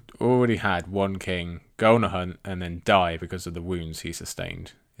we've already had one king go on a hunt and then die because of the wounds he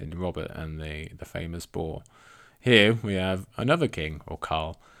sustained in Robert and the famous boar. Here we have another king, or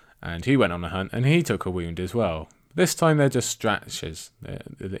Khal, and he went on a hunt and he took a wound as well. This time they're just scratches.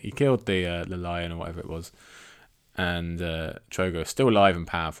 He killed the lion or whatever it was, and Drogo is still alive and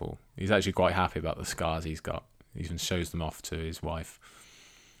powerful. He's actually quite happy about the scars he's got. He even shows them off to his wife.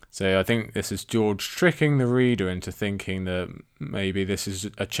 So I think this is George tricking the reader into thinking that maybe this is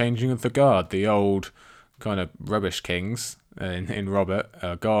a changing of the guard. The old kind of rubbish kings in Robert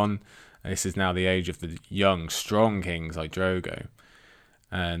are gone. This is now the age of the young, strong kings like Drogo.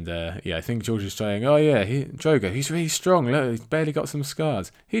 And I think George is saying, Drogo, he's really strong. Look, he's barely got some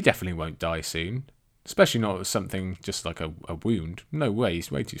scars. He definitely won't die soon. Especially not with something just like a wound. No way,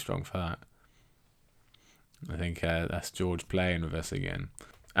 he's way too strong for that. I think that's George playing with us again.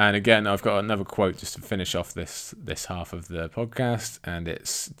 And again, I've got another quote just to finish off this half of the podcast, and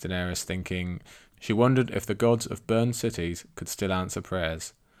it's Daenerys thinking, she wondered if the gods of burned cities could still answer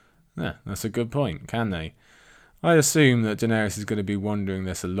prayers. Yeah, that's a good point, can they? I assume that Daenerys is going to be wondering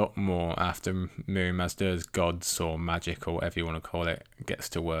this a lot more after Mirri Maz Duur's gods, or magic, or whatever you want to call it, gets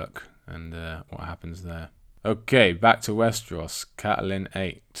to work, and what happens there. Okay, back to Westeros, Catelyn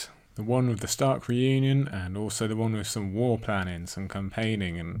 8. The one with the Stark reunion, and also the one with some war planning, some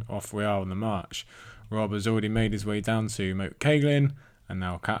campaigning, and off we are on the march. Robb has already made his way down to Moat Cailin, and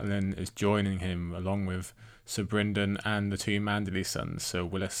now Catelyn is joining him along with Sir Brynden and the two Manderly sons, Sir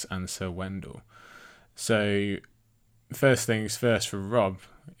Willis and Sir Wendell. So, first things first for Robb,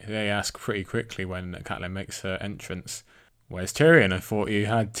 they ask pretty quickly when Catelyn makes her entrance, where's Tyrion? I thought you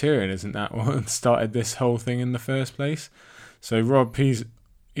had Tyrion. Isn't that what started this whole thing in the first place? So Robb, he's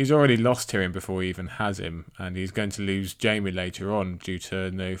already lost Tyrion before he even has him, and he's going to lose Jaime later on due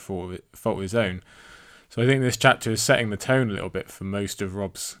to no fault of his own. So I think this chapter is setting the tone a little bit for most of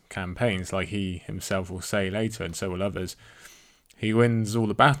Robb's campaigns, like he himself will say later, and so will others. He wins all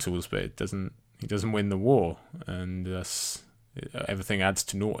the battles, but he doesn't win the war, and everything adds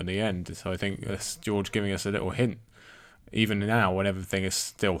to naught in the end. So I think that's George giving us a little hint, even now when everything is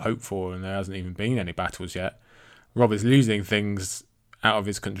still hopeful and there hasn't even been any battles yet. Robb is losing things out of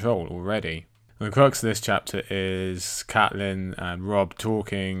his control already. And the crux of this chapter is Catelyn and Robb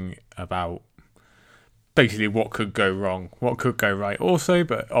talking about basically what could go wrong, what could go right also,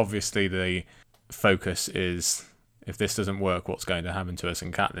 but obviously the focus is, if this doesn't work, what's going to happen to us?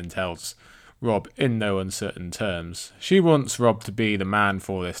 And Catelyn tells Robb in no uncertain terms she wants Robb to be the man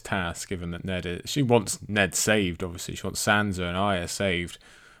for this task, given that she wants Ned saved, obviously. She wants Sansa and Arya saved,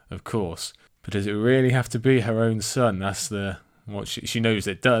 of course. But does it really have to be her own son? That's what she knows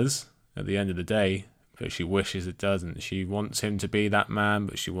it does at the end of the day, but she wishes it doesn't. She wants him to be that man,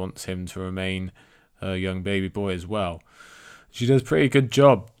 but she wants him to remain her young baby boy as well. She does a pretty good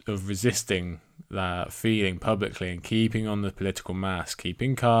job of resisting that feeling publicly and keeping on the political mask,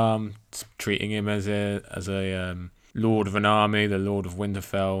 keeping calm, treating him as a lord of an army, the Lord of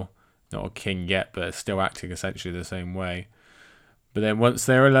Winterfell, not a king yet, but still acting essentially the same way. But then once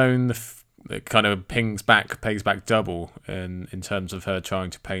they're alone, it kind of pays back double in terms of her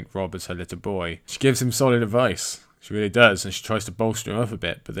trying to paint Robb as her little boy. She gives him solid advice. She really does, and she tries to bolster him up a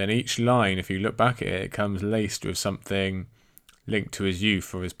bit. But then each line, if you look back at it, it comes laced with something linked to his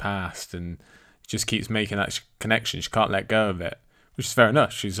youth or his past, and just keeps making that connection. She can't let go of it, which is fair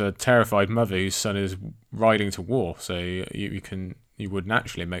enough. She's a terrified mother whose son is riding to war, so you would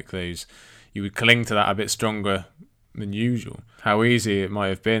naturally make those. You would cling to that a bit stronger than usual. How easy it might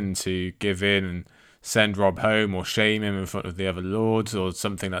have been to give in and send Robb home or shame him in front of the other lords or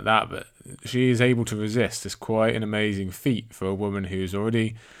something like that, but she is able to resist. It's quite an amazing feat for a woman who's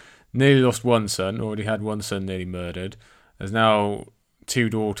already nearly lost one son, already had one son nearly murdered. There's now 2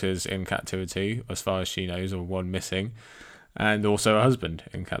 daughters in captivity, as far as she knows, or one missing, and also a husband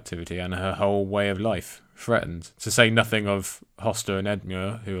in captivity, and her whole way of life threatened. To say nothing of Hoster and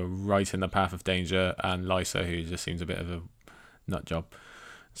Edmure, who are right in the path of danger, and Lysa, who just seems a bit of a nut job.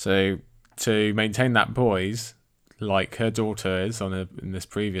 So to maintain that poise, like her daughter is in this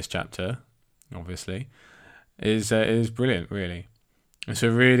previous chapter, obviously, is brilliant, really. It's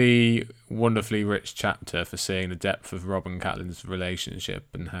a really wonderfully rich chapter for seeing the depth of Robb and Catelyn's relationship,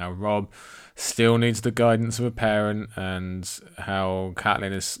 and how Robb still needs the guidance of a parent, and how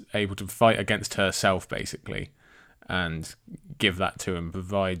Catelyn is able to fight against herself, basically, and give that to him,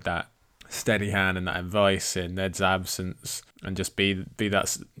 provide that steady hand and that advice in Ned's absence, and just be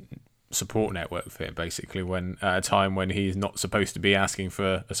that support network for him, basically, when at a time when he's not supposed to be asking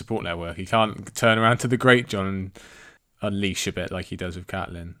for a support network. He can't turn around to the Great John and unleash a bit like he does with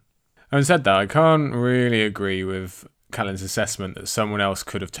Catelyn. Having said that, I can't really agree with Catelyn's assessment that someone else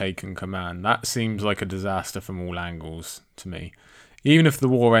could have taken command. That seems like a disaster from all angles to me. Even if the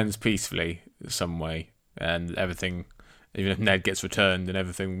war ends peacefully some way and everything, even if Ned gets returned and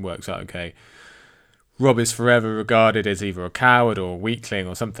everything works out okay, Robb is forever regarded as either a coward or a weakling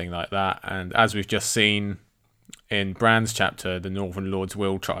or something like that. And as we've just seen in Bran's chapter, the Northern Lords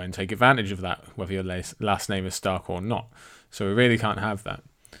will try and take advantage of that, whether your last name is Stark or not. So we really can't have that.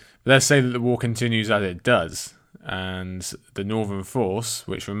 But let's say that the war continues as it does, and the Northern force,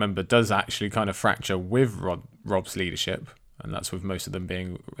 which remember does actually kind of fracture with Robb's leadership, and that's with most of them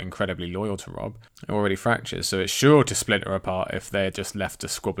being incredibly loyal to Robb, it already fractures. So it's sure to splinter apart if they're just left to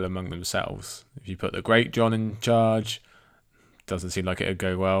squabble among themselves. If you put the Great John in charge, doesn't seem like it would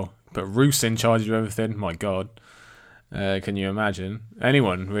go well. But Roose in charge of everything, my God. Can you imagine?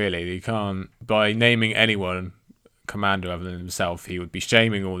 Anyone, really. You can't. By naming anyone commander other than himself, he would be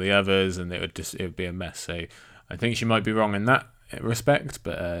shaming all the others, and it would be a mess. So I think she might be wrong in that respect,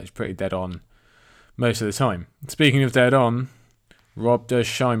 but it's pretty dead on most of the time. Speaking of dead on, Robb does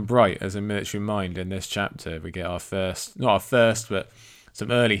shine bright as a military mind in this chapter. We get not our first, but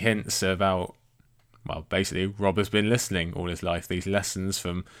some early hints about, well, basically, Robb has been listening all his life. These lessons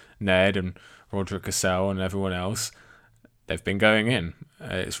from Ned and Roderick Cassell and everyone else, they've been going in.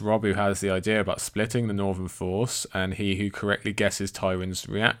 It's Robb who has the idea about splitting the Northern force, and he who correctly guesses Tywin's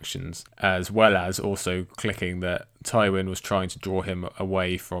reactions, as well as also clicking that Tywin was trying to draw him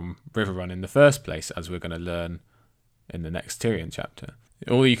away from Riverrun in the first place, as we're going to learn in the next Tyrion chapter.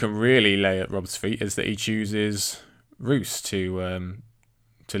 All you can really lay at Robb's feet is that he chooses Roose to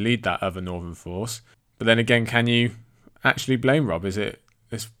lead that other Northern force. But then again, can you actually blame Robb?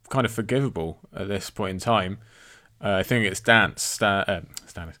 It's kind of forgivable at this point in time? I think it's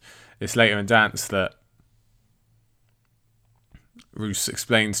Stannis. It's later in Dance that Roose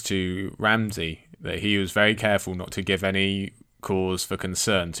explains to Ramsay that he was very careful not to give any cause for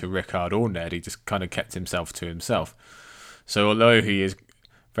concern to Rickard or Ned. He just kind of kept himself to himself. So although he is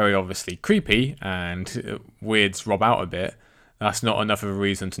very obviously creepy and weirds Robb out a bit, that's not enough of a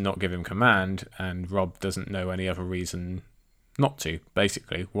reason to not give him command, and Robb doesn't know any other reason not to,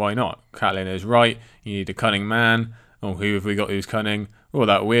 basically. Why not? Catelyn is right, you need a cunning man. Oh, who have we got who's cunning? Oh,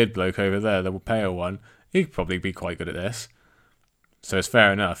 that weird bloke over there, the pale one. He'd probably be quite good at this. So it's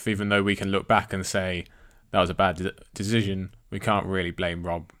fair enough, even though we can look back and say that was a bad decision, we can't really blame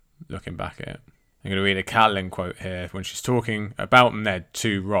Robb looking back at it. I'm going to read a Catelyn quote here when she's talking about Ned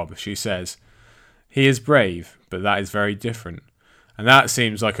to Robb. She says, "He is brave, but that is very different." And that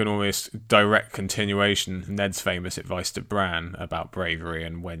seems like an almost direct continuation of Ned's famous advice to Bran about bravery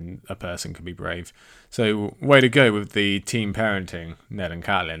and when a person can be brave. So, way to go with the team parenting, Ned and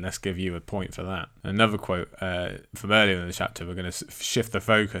Catelyn. Let's give you a point for that. Another quote from earlier in the chapter, we're going to shift the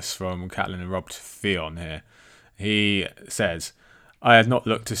focus from Catelyn and Robb to Theon here. He says, "I had not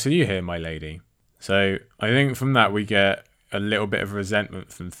looked to see you here, my lady." So, I think from that we get a little bit of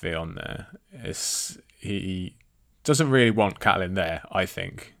resentment from Theon there. He doesn't really want Catelyn there, I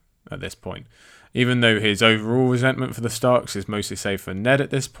think, at this point. Even though his overall resentment for the Starks is mostly saved for Ned at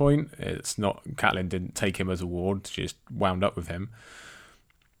this point, it's not, Catelyn didn't take him as a ward, she just wound up with him.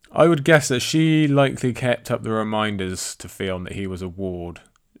 I would guess that she likely kept up the reminders to Theon that he was a ward,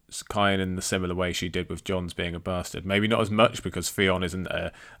 kind of in the similar way she did with Jon's being a bastard. Maybe not as much because Theon isn't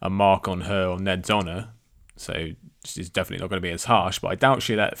a mark on her or Ned's honour, so she's definitely not going to be as harsh, but I doubt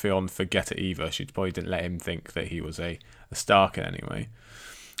she let Theon forget it either. She probably didn't let him think that he was a Stark in any way.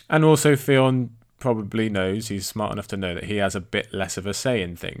 And also Theon probably knows, he's smart enough to know that he has a bit less of a say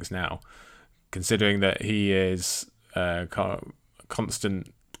in things now, considering that he is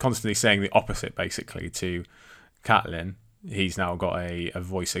constantly saying the opposite basically to Catelyn. He's now got a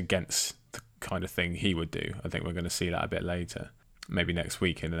voice against the kind of thing he would do. I think we're going to see that a bit later. Maybe next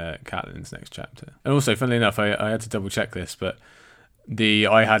week in Catelyn's next chapter. And also, funnily enough, I had to double check this, but the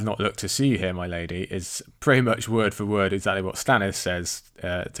 "I had not looked to see you here, my lady" is pretty much word for word exactly what Stannis says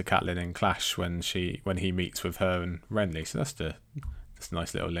to Catelyn in Clash when he meets with her and Renly. So that's a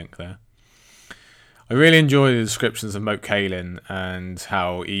nice little link there. I really enjoy the descriptions of Moat Cailin and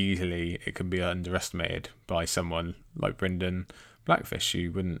how easily it can be underestimated by someone like Brynden Blackfish.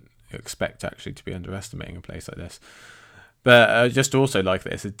 You wouldn't expect actually to be underestimating a place like this. But I just also like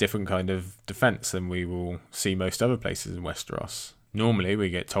that it's a different kind of defence than we will see most other places in Westeros. Normally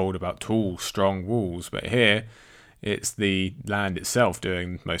we get told about tall, strong walls, but here it's the land itself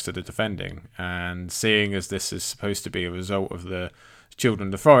doing most of the defending. And seeing as this is supposed to be a result of the Children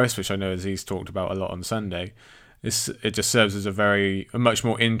of the Forest, which I know Aziz talked about a lot on Sunday, it just serves as a much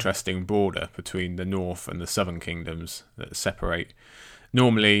more interesting border between the north and the southern kingdoms that separate.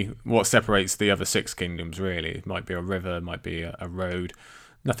 Normally, what separates the other six kingdoms, really, it might be a river, it might be a road,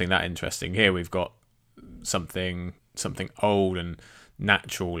 nothing that interesting. Here we've got something old and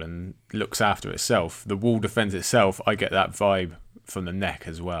natural and looks after itself. The wall defends itself. I get that vibe from the neck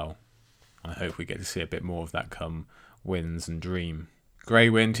as well. I hope we get to see a bit more of that come Winds and Dream. Grey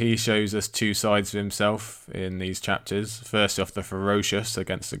Wind, he shows us two sides of himself in these chapters. First off, the ferocious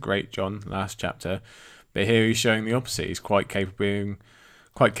against the Great Jon last chapter, but here he's showing the opposite. He's quite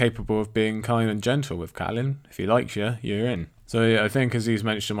capable of being kind and gentle with Catelyn. If he likes you, you're in. So I think, as he's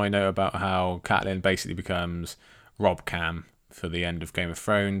mentioned in my note about how Catelyn basically becomes Robb Cam for the end of Game of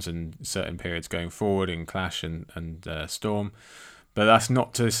Thrones and certain periods going forward in Clash and Storm. But that's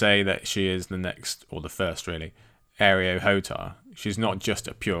not to say that she is the next, or the first really, Areo Hotah. She's not just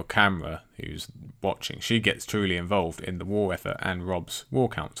a pure camera who's watching. She gets truly involved in the war effort and Robb's war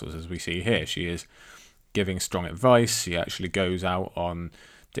councils, as we see here. She is giving strong advice. She actually goes out on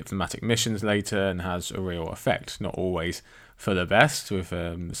diplomatic missions later and has a real effect. Not always for the best with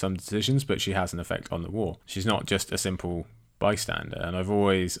some decisions, but she has an effect on the war. She's not just a simple bystander, and I've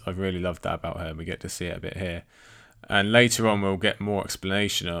really loved that about her, and we get to see it a bit here. And later on we'll get more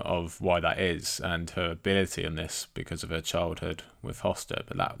explanation of why that is and her ability on this because of her childhood with Hoster,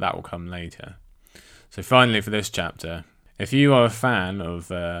 but that will come later. So finally for this chapter, if you are a fan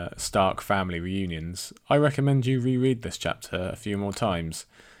of Stark family reunions, I recommend you reread this chapter a few more times,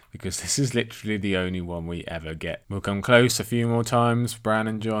 because this is literally the only one we ever get. We'll come close a few more times, Bran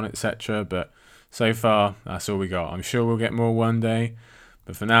and Jon, etc., but so far, that's all we got. I'm sure we'll get more one day,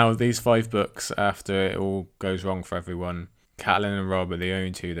 but for now, these 5 books, after it all goes wrong for everyone, Catelyn and Robb are the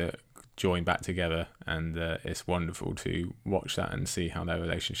only two that join back together, and it's wonderful to watch that and see how their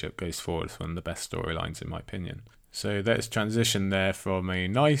relationship goes forward. It's one of the best storylines in my opinion. So let's transition there from a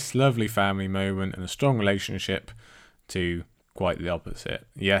nice, lovely family moment and a strong relationship to quite the opposite.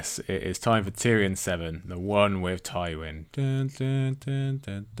 Yes, it is time for Tyrion 7, the one with Tywin. Dun, dun, dun,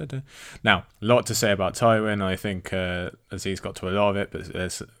 dun, dun, dun. Now, a lot to say about Tywin. I think Aziz got to a lot of it,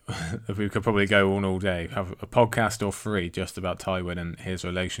 but we could probably go on all day. Have a podcast or 3 just about Tywin and his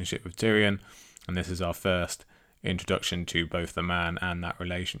relationship with Tyrion. And this is our first introduction to both the man and that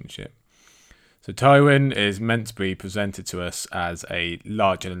relationship. So Tywin is meant to be presented to us as a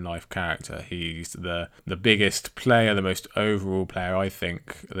larger-than-life character. He's the biggest player, the most overall player, I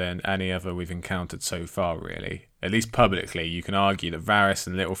think, than any other we've encountered so far, really. At least publicly. You can argue that Varys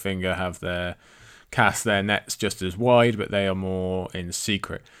and Littlefinger have cast their nets just as wide, but they are more in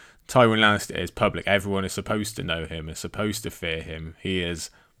secret. Tywin Lannister is public. Everyone is supposed to know him, is supposed to fear him. He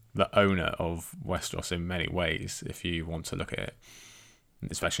is the owner of Westeros in many ways, if you want to look at it.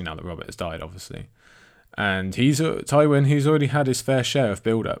 Especially now that Robert has died, obviously. And Tywin, he's already had his fair share of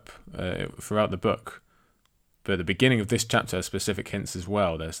build-up throughout the book. But at the beginning of this chapter has specific hints as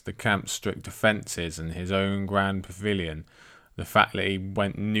well. There's the camp's strict defences and his own grand pavilion. The fact that he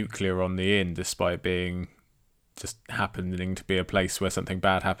went nuclear on the inn despite being just happening to be a place where something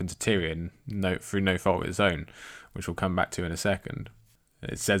bad happened to Tyrion through no fault of his own, which we'll come back to in a second.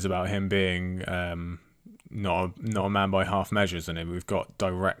 It says about him being... Not a man by half measures, and we've got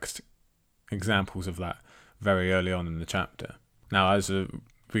direct examples of that very early on in the chapter. Now,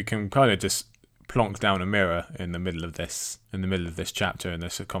 we can kind of just plonk down a mirror in the middle of this chapter, and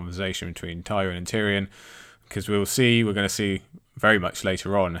this conversation between Tywin and Tyrion, because we're going to see very much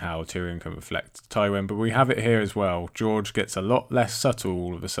later on how Tyrion can reflect Tywin, but we have it here as well. George gets a lot less subtle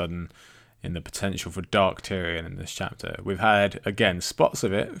all of a sudden in the potential for dark Tyrion in this chapter. We've had, again, spots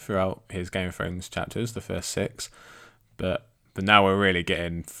of it throughout his Game of Thrones chapters, the first 6, but now we're really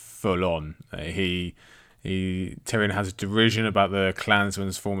getting full on. Tyrion has a derision about the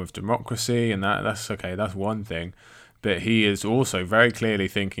clansman's form of democracy, and that's okay, that's one thing, but he is also very clearly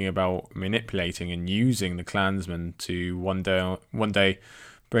thinking about manipulating and using the clansmen to one day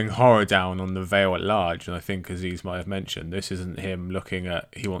bring horror down on the Vale at large. And I think Aziz might have mentioned, this isn't him looking at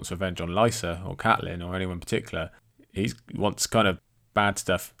he wants revenge on Lysa or Catelyn or anyone in particular. He wants kind of bad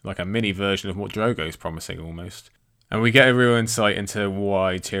stuff, like a mini version of what Drogo's promising almost. And we get a real insight into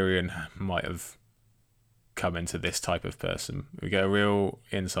why Tyrion might have come into this type of person. We get a real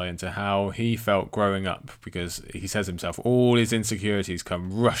insight into how he felt growing up, because he says himself, all his insecurities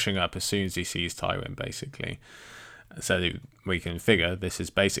come rushing up as soon as he sees Tywin, basically. So we can figure this is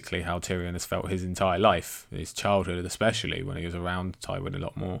basically how Tyrion has felt his entire life, his childhood especially, when he was around Tywin a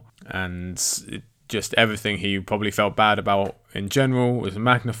lot more. And just everything he probably felt bad about in general was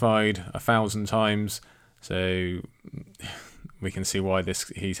magnified 1,000 times. So we can see why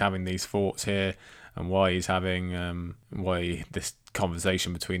he's having these thoughts here, and why he's having why this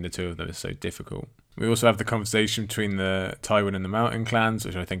conversation between the two of them is so difficult. We also have the conversation between the Tywin and the Mountain clans,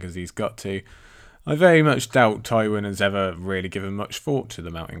 which I think Aziz got to. I very much doubt Tywin has ever really given much thought to the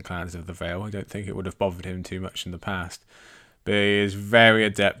Mountain clans of the Vale. I don't think it would have bothered him too much in the past. But he is very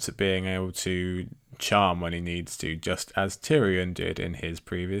adept at being able to charm when he needs to, just as Tyrion did in his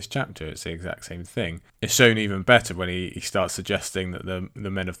previous chapter. It's the exact same thing. It's shown even better when he starts suggesting that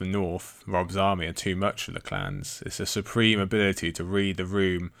the men of the North, Robb's army, are too much for the clans. It's a supreme ability to read the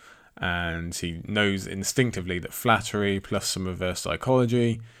room, and he knows instinctively that flattery plus some reverse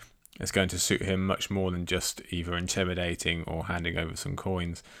psychology is going to suit him much more than just either intimidating or handing over some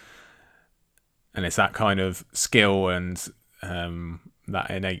coins. And it's that kind of skill and that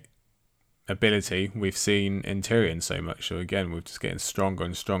innate ability we've seen in Tyrion so much. So again, we're just getting stronger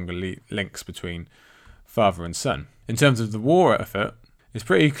and stronger links between father and son. In terms of the war effort, it's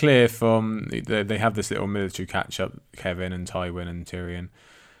pretty clear from... They have this little military catch-up, Kevin and Tywin and Tyrion.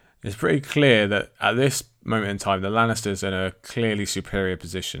 It's pretty clear that at this moment in time, the Lannisters are in a clearly superior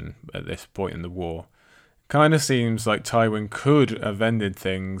position at this point in the war. Kind of seems like Tywin could have ended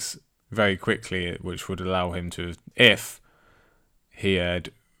things very quickly, which would allow him to, if he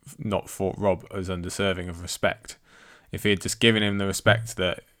had not thought Robb as undeserving of respect. If he had just given him the respect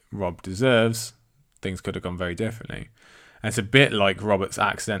that Robb deserves, things could have gone very differently. And it's a bit like Robert's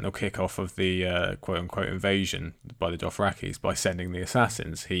accidental kick-off of the quote-unquote invasion by the Dothrakis by sending the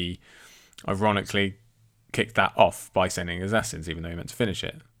assassins. He ironically kicked that off by sending assassins, even though he meant to finish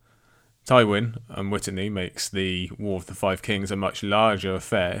it. Tywin, unwittingly, makes the War of the Five Kings a much larger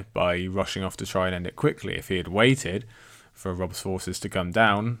affair by rushing off to try and end it quickly. If he had waited for Robb's forces to come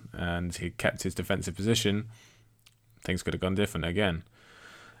down and he kept his defensive position, things could have gone different again.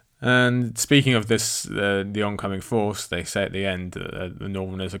 And speaking of this, the oncoming force, they say at the end that the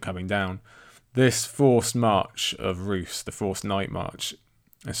Northerners are coming down. This forced march of Roose, the forced night march,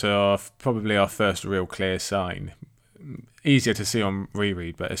 it's probably our first real clear sign. Easier to see on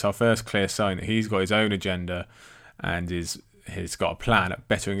reread, but it's our first clear sign that he's got his own agenda and he's got a plan at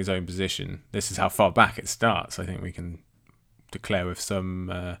bettering his own position. This is how far back it starts. I think we can declare with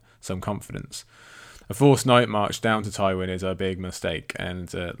some confidence. A forced night march down to Tywin is a big mistake,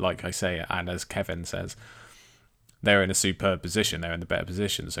 and like I say, and as Kevin says, they're in a superb position. They're in the better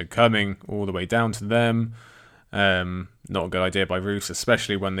position. So coming all the way down to them, not a good idea by Roose,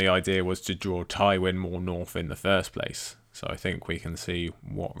 especially when the idea was to draw Tywin more north in the first place. So I think we can see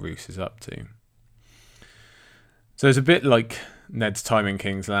what Roose is up to. So it's a bit like Ned's time in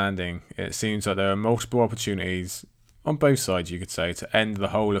King's Landing. It seems like there are multiple opportunities on both sides, you could say, to end the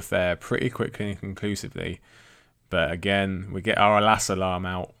whole affair pretty quickly and conclusively. But again, we get our alas alarm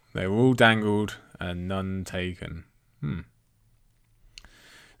out. They were all dangled and none taken.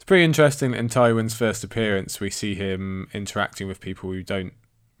 It's pretty interesting that in Tywin's first appearance, we see him interacting with people who don't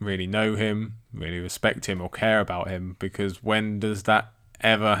really know him, really respect him or care about him, because when does that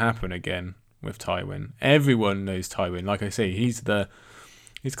ever happen again with Tywin? Everyone knows Tywin. Like I say, he's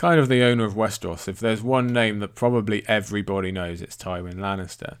kind of the owner of Westeros. If there's one name that probably everybody knows, it's Tywin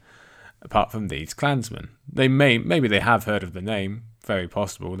Lannister, apart from these clansmen. Maybe they have heard of the name, very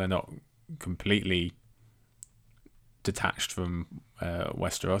possible. They're not completely detached from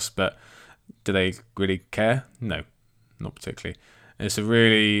Westeros, but do they really care? No, not particularly. It's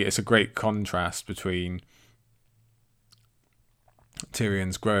a great contrast between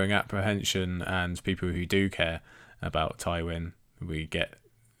Tyrion's growing apprehension and people who do care about Tywin. We get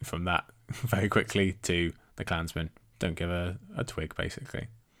from that very quickly to the clansmen don't give a twig, basically.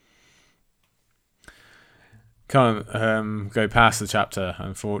 Can't go past the chapter,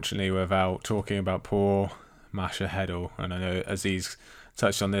 unfortunately, without talking about poor Masha Heddle. And I know Aziz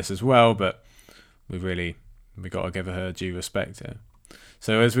touched on this as well, but we got to give her due respect here.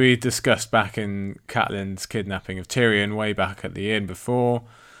 So as we discussed back in Catelyn's kidnapping of Tyrion way back at the inn before,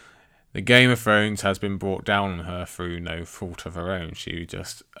 the Game of Thrones has been brought down on her through no fault of her own. She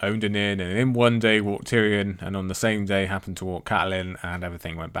just owned an inn, and in one day walked Tyrion, and on the same day happened to walk Catelyn, and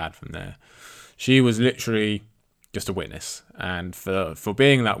everything went bad from there. She was literally just a witness, and for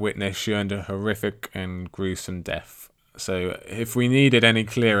being that witness, she earned a horrific and gruesome death. So if we needed any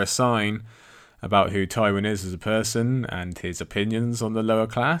clearer sign about who Tywin is as a person and his opinions on the lower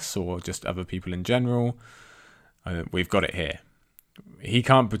class or just other people in general, we've got it here. He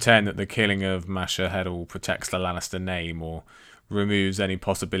can't pretend that the killing of Masha Heddle protects the Lannister name or removes any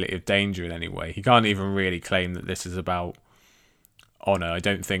possibility of danger in any way. He can't even really claim that this is about honour. I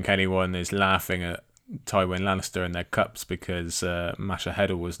don't think anyone is laughing at Tywin Lannister and their cups because Masha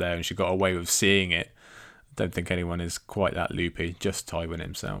Heddle was there and she got away with seeing it. I don't think anyone is quite that loopy, just Tywin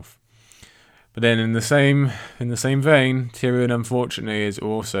himself. But then in the same vein, Tyrion unfortunately is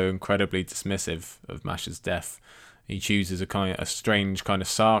also incredibly dismissive of Masha's death. He chooses a strange kind of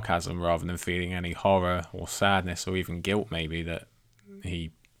sarcasm rather than feeling any horror or sadness or even guilt, maybe, that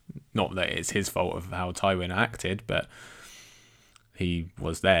not that it's his fault of how Tywin acted, but he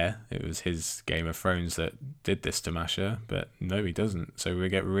was there. It was his Game of Thrones that did this to Masha, but no, he doesn't. So we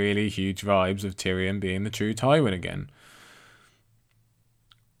get really huge vibes of Tyrion being the true Tywin again.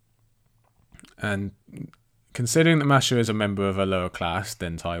 And considering that Masha is a member of a lower class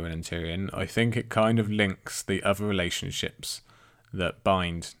than Tywin and Tyrion, I think it kind of links the other relationships that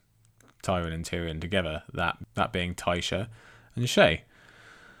bind Tywin and Tyrion together, that being Tysha and Shae.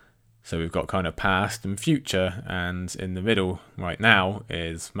 So we've got kind of past and future, and in the middle right now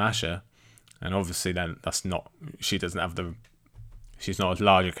is Masha. And obviously then she's not as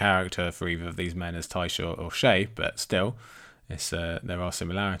large a character for either of these men as Tysha or Shae, but still, there are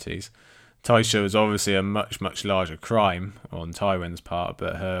similarities. Tysha is obviously a much, much larger crime on Tywin's part,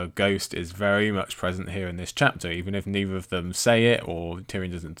 but her ghost is very much present here in this chapter, even if neither of them say it or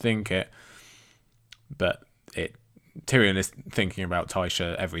Tyrion doesn't think it. But Tyrion is thinking about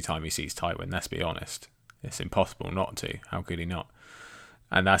Tysha every time he sees Tywin, let's be honest. It's impossible not to. How could he not?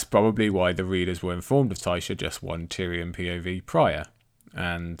 And that's probably why the readers were informed of Tysha just one Tyrion POV prior.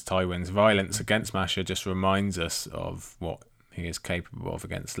 And Tywin's violence against Masha just reminds us of what he is capable of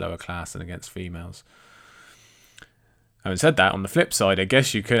against lower class and against females. Having said that, on the flip side, I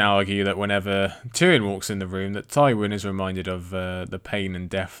guess you could argue that whenever Tyrion walks in the room, that Tywin is reminded of the pain and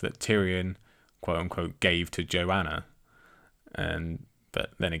death that Tyrion, quote-unquote, gave to Joanna. But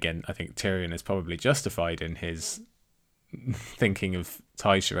then again, I think Tyrion is probably justified in his thinking of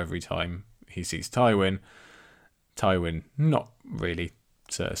Tysha every time he sees Tywin. Tywin not really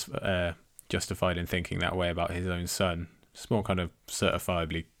justified in thinking that way about his own son. It's more kind of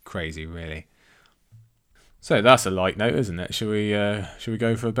certifiably crazy, really. So that's a light note, isn't it? Should we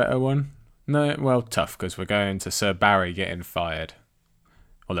go for a better one? No, well, tough, because we're going to Sir Barry getting fired.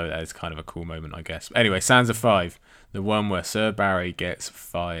 Although that is kind of a cool moment, I guess. But anyway, Stanza 5, the one where Sir Barry gets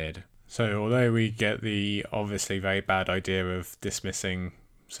fired. So although we get the obviously very bad idea of dismissing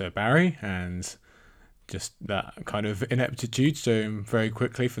Sir Barry and just that kind of ineptitude to him very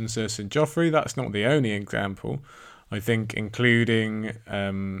quickly from Cersei and Joffrey, that's not the only example. I think including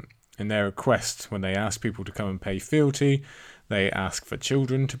in their request, when they ask people to come and pay fealty, they ask for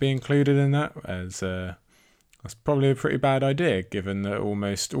children to be included in that, as that's probably a pretty bad idea, given that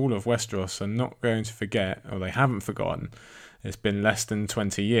almost all of Westeros are not going to forget, or they haven't forgotten. It's been less than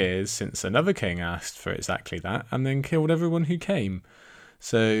 20 years since another king asked for exactly that, and then killed everyone who came.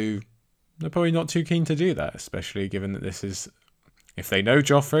 So they're probably not too keen to do that, especially given that this is, if they know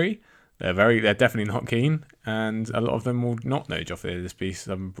Joffrey, they're definitely not keen, and a lot of them will not know Joffrey. It'll just be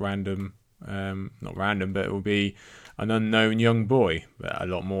some random, not random, but it will be an unknown young boy. But a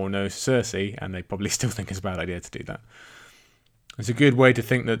lot more know Cersei, and they probably still think it's a bad idea to do that. It's a good way to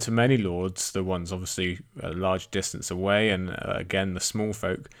think that to many lords, the ones obviously a large distance away, and again the small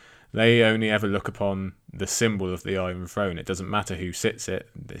folk, they only ever look upon the symbol of the Iron Throne. It doesn't matter who sits it,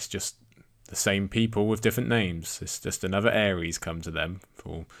 it's just the same people with different names. It's just another Ares come to them for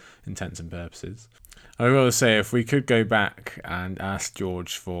all intents and purposes. I will say, if we could go back and ask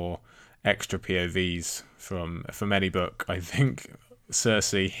George for extra POVs from any book, I think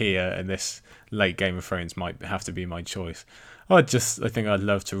Cersei here in this late Game of Thrones might have to be my choice. I think I'd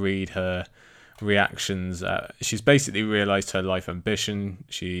love to read her reactions. She's basically realised her life ambition.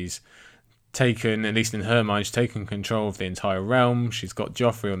 She's taken, at least in her mind, she's taken control of the entire realm. She's got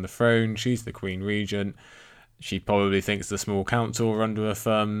Joffrey on the throne. She's the Queen Regent. She probably thinks the small council are under her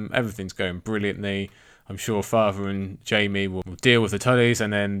thumb. Everything's going brilliantly. I'm sure Father and Jaime will deal with the Tullys,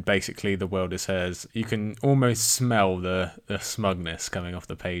 and then basically the world is hers. You can almost smell the smugness coming off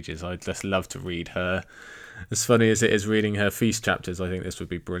the pages. I'd just love to read her. As funny as it is reading her feast chapters, I think this would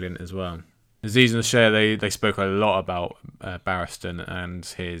be brilliant as well. Aziz and Share, they spoke a lot about Barristan and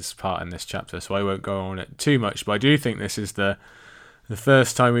his part in this chapter, so I won't go on it too much, but I do think this is the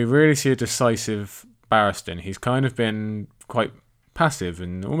first time we really see a decisive Barristan. He's kind of been quite passive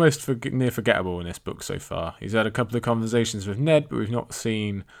and almost near forgettable in this book so far. He's had a couple of conversations with Ned, but we've not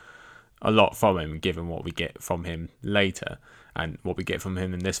seen a lot from him, given what we get from him later and what we get from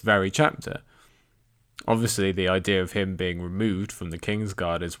him in this very chapter. Obviously, the idea of him being removed from the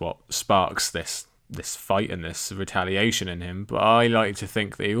Kingsguard is what sparks this fight and this retaliation in him, but I like to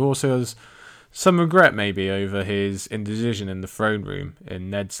think that he also has some regret maybe over his indecision in the throne room in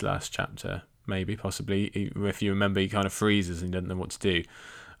Ned's last chapter. Maybe, possibly, if you remember, he kind of freezes and he doesn't know what to do,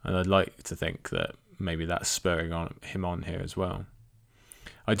 and I'd like to think that maybe that's spurring him on here as well.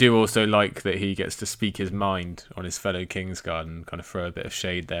 I do also like that he gets to speak his mind on his fellow Kingsguard and kind of throw a bit of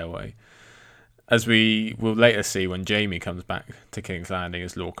shade their way. As we will later see when Jaime comes back to King's Landing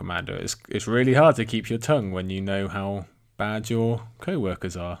as Lord Commander, it's really hard to keep your tongue when you know how bad your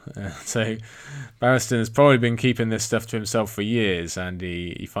co-workers are. So Barristan has probably been keeping this stuff to himself for years, and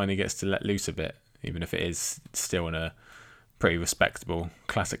he finally gets to let loose a bit, even if it is still in a pretty respectable,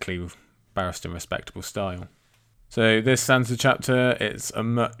 classically Barristan respectable style. So this Sansa chapter, it's a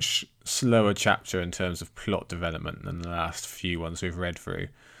much slower chapter in terms of plot development than the last few ones we've read through.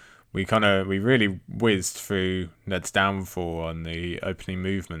 We really whizzed through Ned's downfall on the opening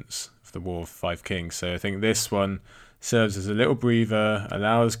movements of the War of Five Kings. So I think this one serves as a little breather,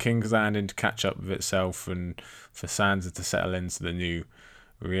 allows King's Landing to catch up with itself and for Sansa to settle into the new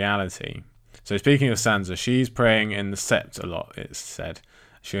reality. So speaking of Sansa, she's praying in the Sept a lot, it's said.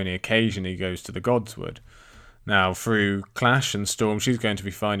 She only occasionally goes to the Godswood. Now, through Clash and Storm, she's going to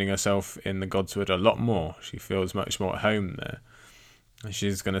be finding herself in the Godswood a lot more. She feels much more at home there.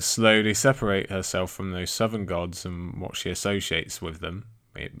 She's going to slowly separate herself from those southern gods and what she associates with them,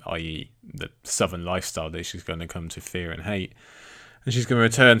 i.e. the southern lifestyle that she's going to come to fear and hate. And she's going to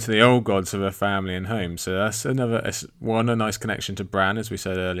return to the old gods of her family and home. So that's a nice connection to Bran, as we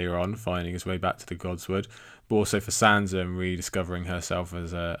said earlier on, finding his way back to the Godswood, but also for Sansa and rediscovering herself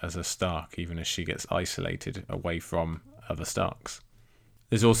as a Stark, even as she gets isolated away from other Starks.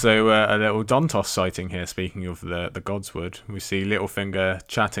 There's also a little Dontos sighting here, speaking of the Godswood. We see Littlefinger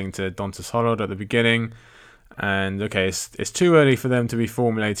chatting to Dontos Hollod at the beginning. And, okay, it's too early for them to be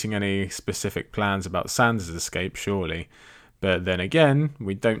formulating any specific plans about Sansa's escape, surely. But then again,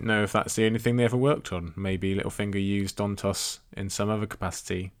 we don't know if that's the only thing they ever worked on. Maybe Littlefinger used Dontos in some other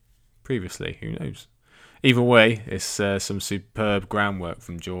capacity previously, who knows. Either way, it's some superb groundwork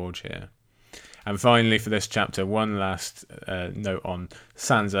from George here. And finally, for this chapter, one last note on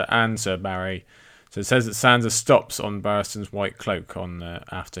Sansa and Sir Barry. So it says that Sansa stops on Barristan's white cloak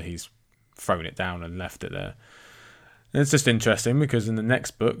after he's thrown it down and left it there. And it's just interesting because in the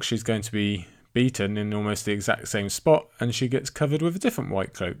next book, she's going to be beaten in almost the exact same spot, and she gets covered with a different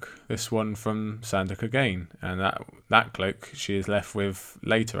white cloak. This one from Sandor Clegane, and that cloak she is left with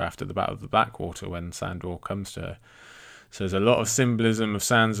later after the Battle of the Blackwater when Sandor comes to her. So there's a lot of symbolism of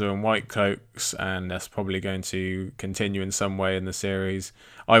Sansa and white cloaks, and that's probably going to continue in some way in the series.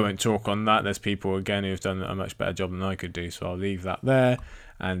 I won't talk on that. There's people, again, who've done a much better job than I could do, so I'll leave that there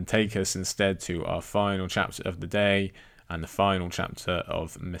and take us instead to our final chapter of the day and the final chapter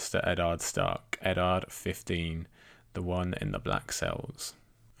of Mr. Eddard Stark, Eddard 15, the one in the Black Cells.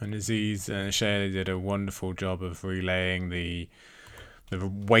 And Aziz and Shayla did a wonderful job of relaying the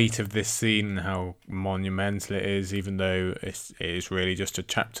weight of this scene and how monumental it is, even though it is really just a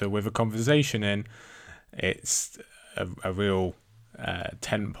chapter with a conversation in. It's a real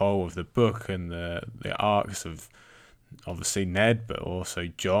tentpole of the book and the arcs of obviously Ned, but also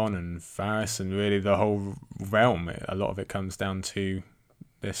Jon and Varys, and really the whole realm. A lot of it comes down to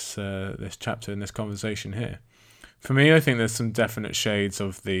this chapter and this conversation here. For me, I think there's some definite shades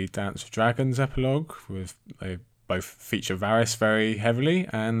of the Dance of Dragons epilogue, with they both feature Varys very heavily,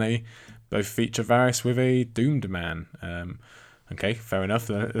 and they both feature Varys with a doomed man. Okay, fair enough.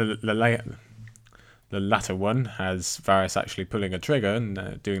 The latter one has Varys actually pulling a trigger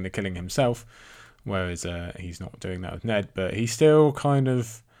and doing the killing himself, whereas he's not doing that with Ned, but he still kind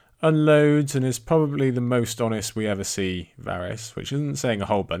of unloads and is probably the most honest we ever see Varys, which isn't saying a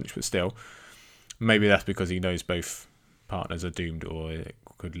whole bunch, but still. Maybe that's because he knows both partners are doomed or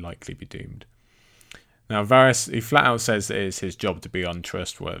could likely be doomed. Now, Varys, he flat out says that it's his job to be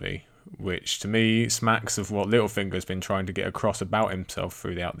untrustworthy, which to me smacks of what Littlefinger's been trying to get across about himself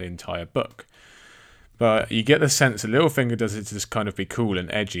throughout the entire book. But you get the sense that Littlefinger does it to just kind of be cool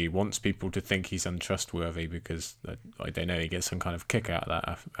and edgy, wants people to think he's untrustworthy because, I don't know, he gets some kind of kick out of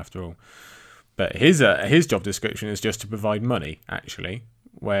that after all. But his job description is just to provide money, actually,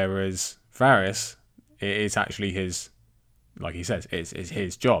 whereas Varys, it is actually his, like he says, it's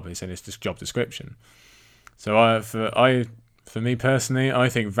his job, it's in his job description. So for me personally, I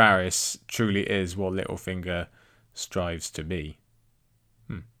think Varys truly is what Littlefinger strives to be.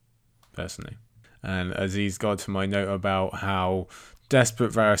 Personally. And Aziz got to my note about how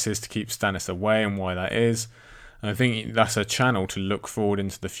desperate Varys is to keep Stannis away and why that is. And I think that's a channel to look forward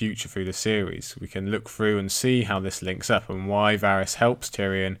into the future through the series. We can look through and see how this links up and why Varys helps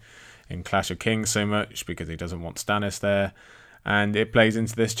Tyrion in Clash of Kings so much, because he doesn't want Stannis there. And it plays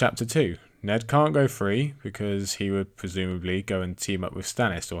into this chapter too. Ned can't go free because he would presumably go and team up with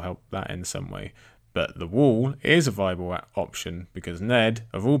Stannis or help that in some way. But the Wall is a viable option because Ned,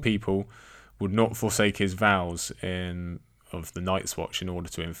 of all people, would not forsake his vows of the Night's Watch in order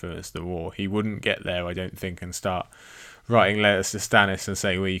to influence the war. He wouldn't get there, I don't think, and start writing letters to Stannis and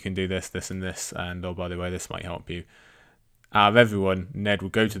say, well, you can do this, this and this, and oh, by the way, this might help you. Out of everyone, Ned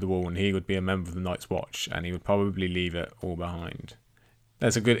would go to the Wall and he would be a member of the Night's Watch, and he would probably leave it all behind.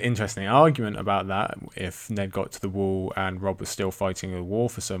 There's a good, interesting argument about that. If Ned got to the Wall and Robb was still fighting a war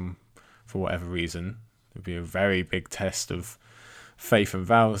for whatever reason, it would be a very big test of faith and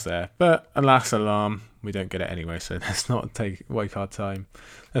vows there. But alas, alarm, we don't get it anyway, so let's not waste our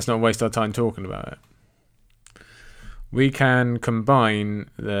time talking about it. We can combine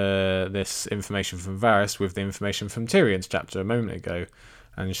this information from Varys with the information from Tyrion's chapter a moment ago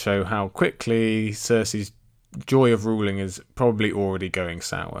and show how quickly Cersei's joy of ruling is probably already going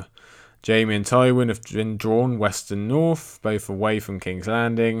sour. Jaime and Tywin have been drawn west and north, both away from King's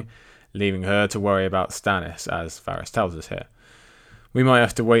Landing, leaving her to worry about Stannis, as Varys tells us here. We might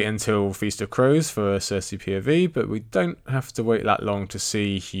have to wait until Feast of Crows for Cersei POV, but we don't have to wait that long to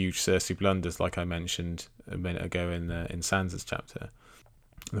see huge Cersei blunders like I mentioned a minute ago in Sansa's chapter.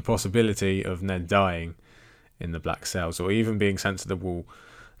 The possibility of Ned dying in the Black Cells or even being sent to the Wall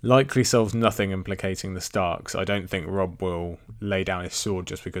likely solves nothing implicating the Starks. I don't think Robb will lay down his sword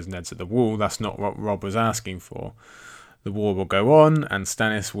just because Ned's at the Wall. That's not what Robb was asking for. The war will go on, and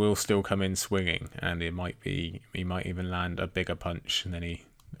Stannis will still come in swinging, and he might even land a bigger punch than he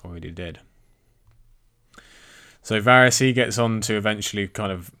already did. So Varys, he gets on to eventually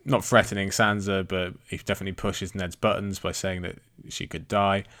kind of, not threatening Sansa, but he definitely pushes Ned's buttons by saying that she could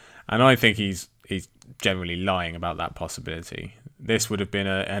die. And I think he's generally lying about that possibility. This would have been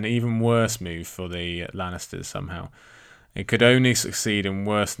an even worse move for the Lannisters somehow. It could only succeed in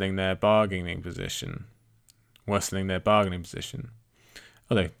worsening their bargaining position.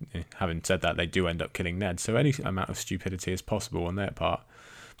 Although, having said that, they do end up killing Ned, so any amount of stupidity is possible on their part.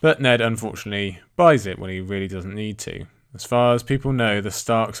 But Ned, unfortunately, buys it when he really doesn't need to. As far as people know, the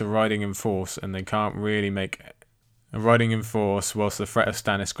Starks are riding in force, and they can't really make a riding in force whilst the threat of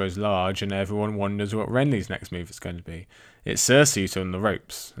Stannis grows large, and everyone wonders what Renly's next move is going to be. It's Cersei who's on the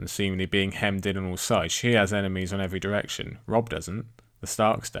ropes, and seemingly being hemmed in on all sides. She has enemies on every direction. Robb doesn't. The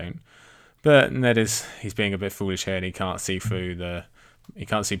Starks don't. But Ned he's being a bit foolish here, and he can't see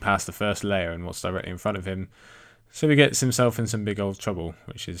past the first layer and what's directly in front of him. So he gets himself in some big old trouble,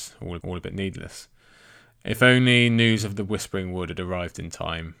 which is all a bit needless. If only news of the Whispering Wood had arrived in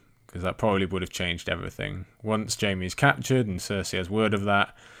time, because that probably would have changed everything. Once Jaime's captured and Cersei has word of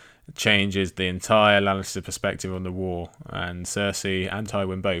that, it changes the entire Lannister perspective on the war, and Cersei and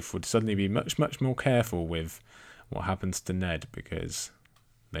Tywin both would suddenly be much, much more careful with what happens to Ned, because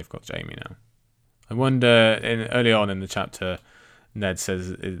they've got Jaime now. I wonder, early on in the chapter, Ned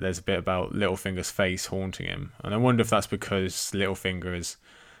says there's a bit about Littlefinger's face haunting him, and I wonder if that's because Littlefinger is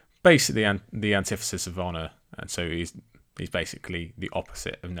basically the antithesis of honour, and so he's basically the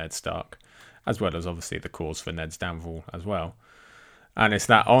opposite of Ned Stark, as well as obviously the cause for Ned's downfall as well. And it's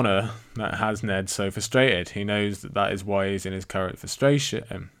that honour that has Ned so frustrated. He knows that is why he's in his current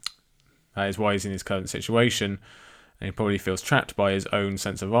frustration. That is why he's in his current situation, and he probably feels trapped by his own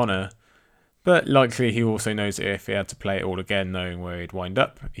sense of honour. But likely he also knows that if he had to play it all again, knowing where he'd wind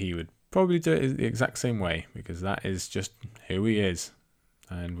up, he would probably do it the exact same way, because that is just who he is,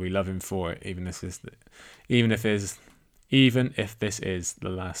 and we love him for it, even if this is the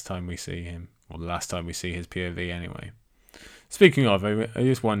last time we see him, or the last time we see his POV anyway. Speaking of, I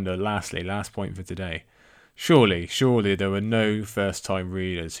just wonder, last point for today, surely there were no first-time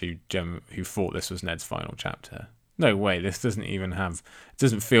readers who thought this was Ned's final chapter. No way, this doesn't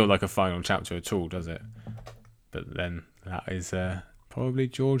feel like a final chapter at all, does it? But then that is probably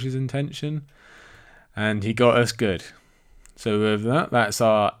George's intention, and he got us good. So with that's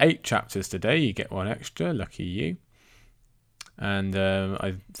our 8 chapters today. You get 1 extra, lucky you. And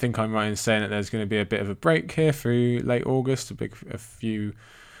I think I'm right in saying that there's going to be a bit of a break here through late August, a few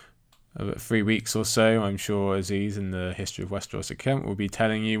 3 weeks or so. I'm sure Aziz in the History of Westeros account will be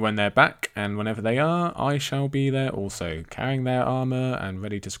telling you when they're back, and whenever they are, I shall be there also, carrying their armour and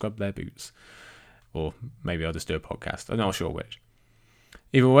ready to scrub their boots. Or maybe I'll just do a podcast. I'm not sure which.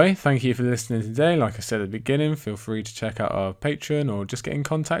 Either way, thank you for listening today. Like I said at the beginning, feel free to check out our Patreon or just get in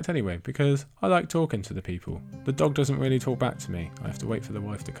contact anyway, because I like talking to the people. The dog doesn't really talk back to me. I have to wait for the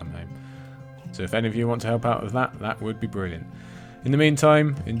wife to come home. So if any of you want to help out with that, that would be brilliant. In the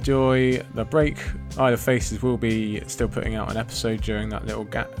meantime, enjoy the break. Isle of Faces will be still putting out an episode during that little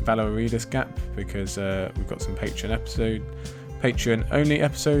gap, Valor Readers gap, because we've got some Patreon-only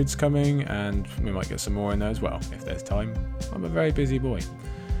episodes coming, and we might get some more in there as well, if there's time. I'm a very busy boy.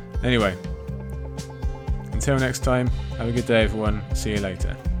 Anyway, until next time, have a good day everyone. See you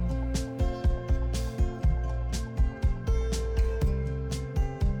later.